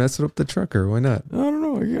trucker? Mesrop the trucker, why not? I don't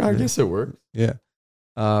know. I guess it works. Yeah.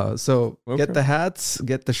 So get the hats,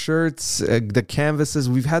 get the shirts, the canvases.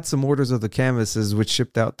 We've had some orders of the canvases which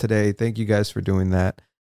shipped out today. Thank you guys for doing that.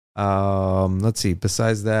 Let's see.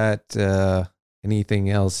 Besides that,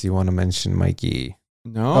 anything else you want to mention, Mikey?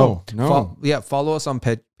 No. Follow us on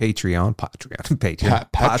Patreon.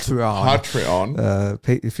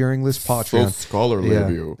 If you're English, Patreon. So scholarly of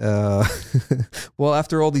you. Well,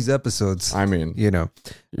 after all these episodes, I mean,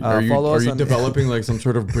 are you developing like some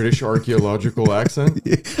sort of British archaeological accent?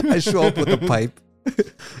 I show up with a pipe.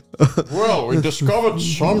 Well, we discovered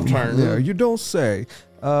something. Yeah, you don't say.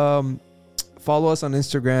 Follow us on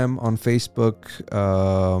Instagram, on Facebook,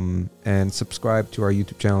 and subscribe to our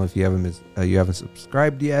YouTube channel if you haven't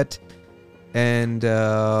subscribed yet. And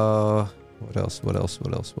what else?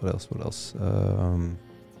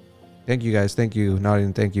 Thank you guys. Thank you,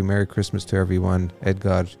 Nadine. Thank you. Merry Christmas to everyone.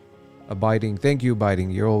 Edgar, Abiding. Thank you,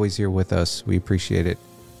 Abiding. You're always here with us. We appreciate it.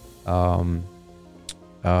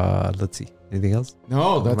 Let's see. Anything else?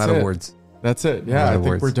 No, that's I'm out it. of words. That's it. Yeah, I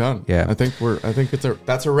think we're done. Yeah. I think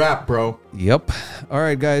that's a wrap, bro. Yep. All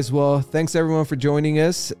right, guys. Well, thanks everyone for joining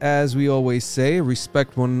us. As we always say,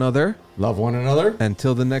 respect one another. Love one another.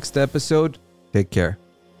 Until the next episode, take care.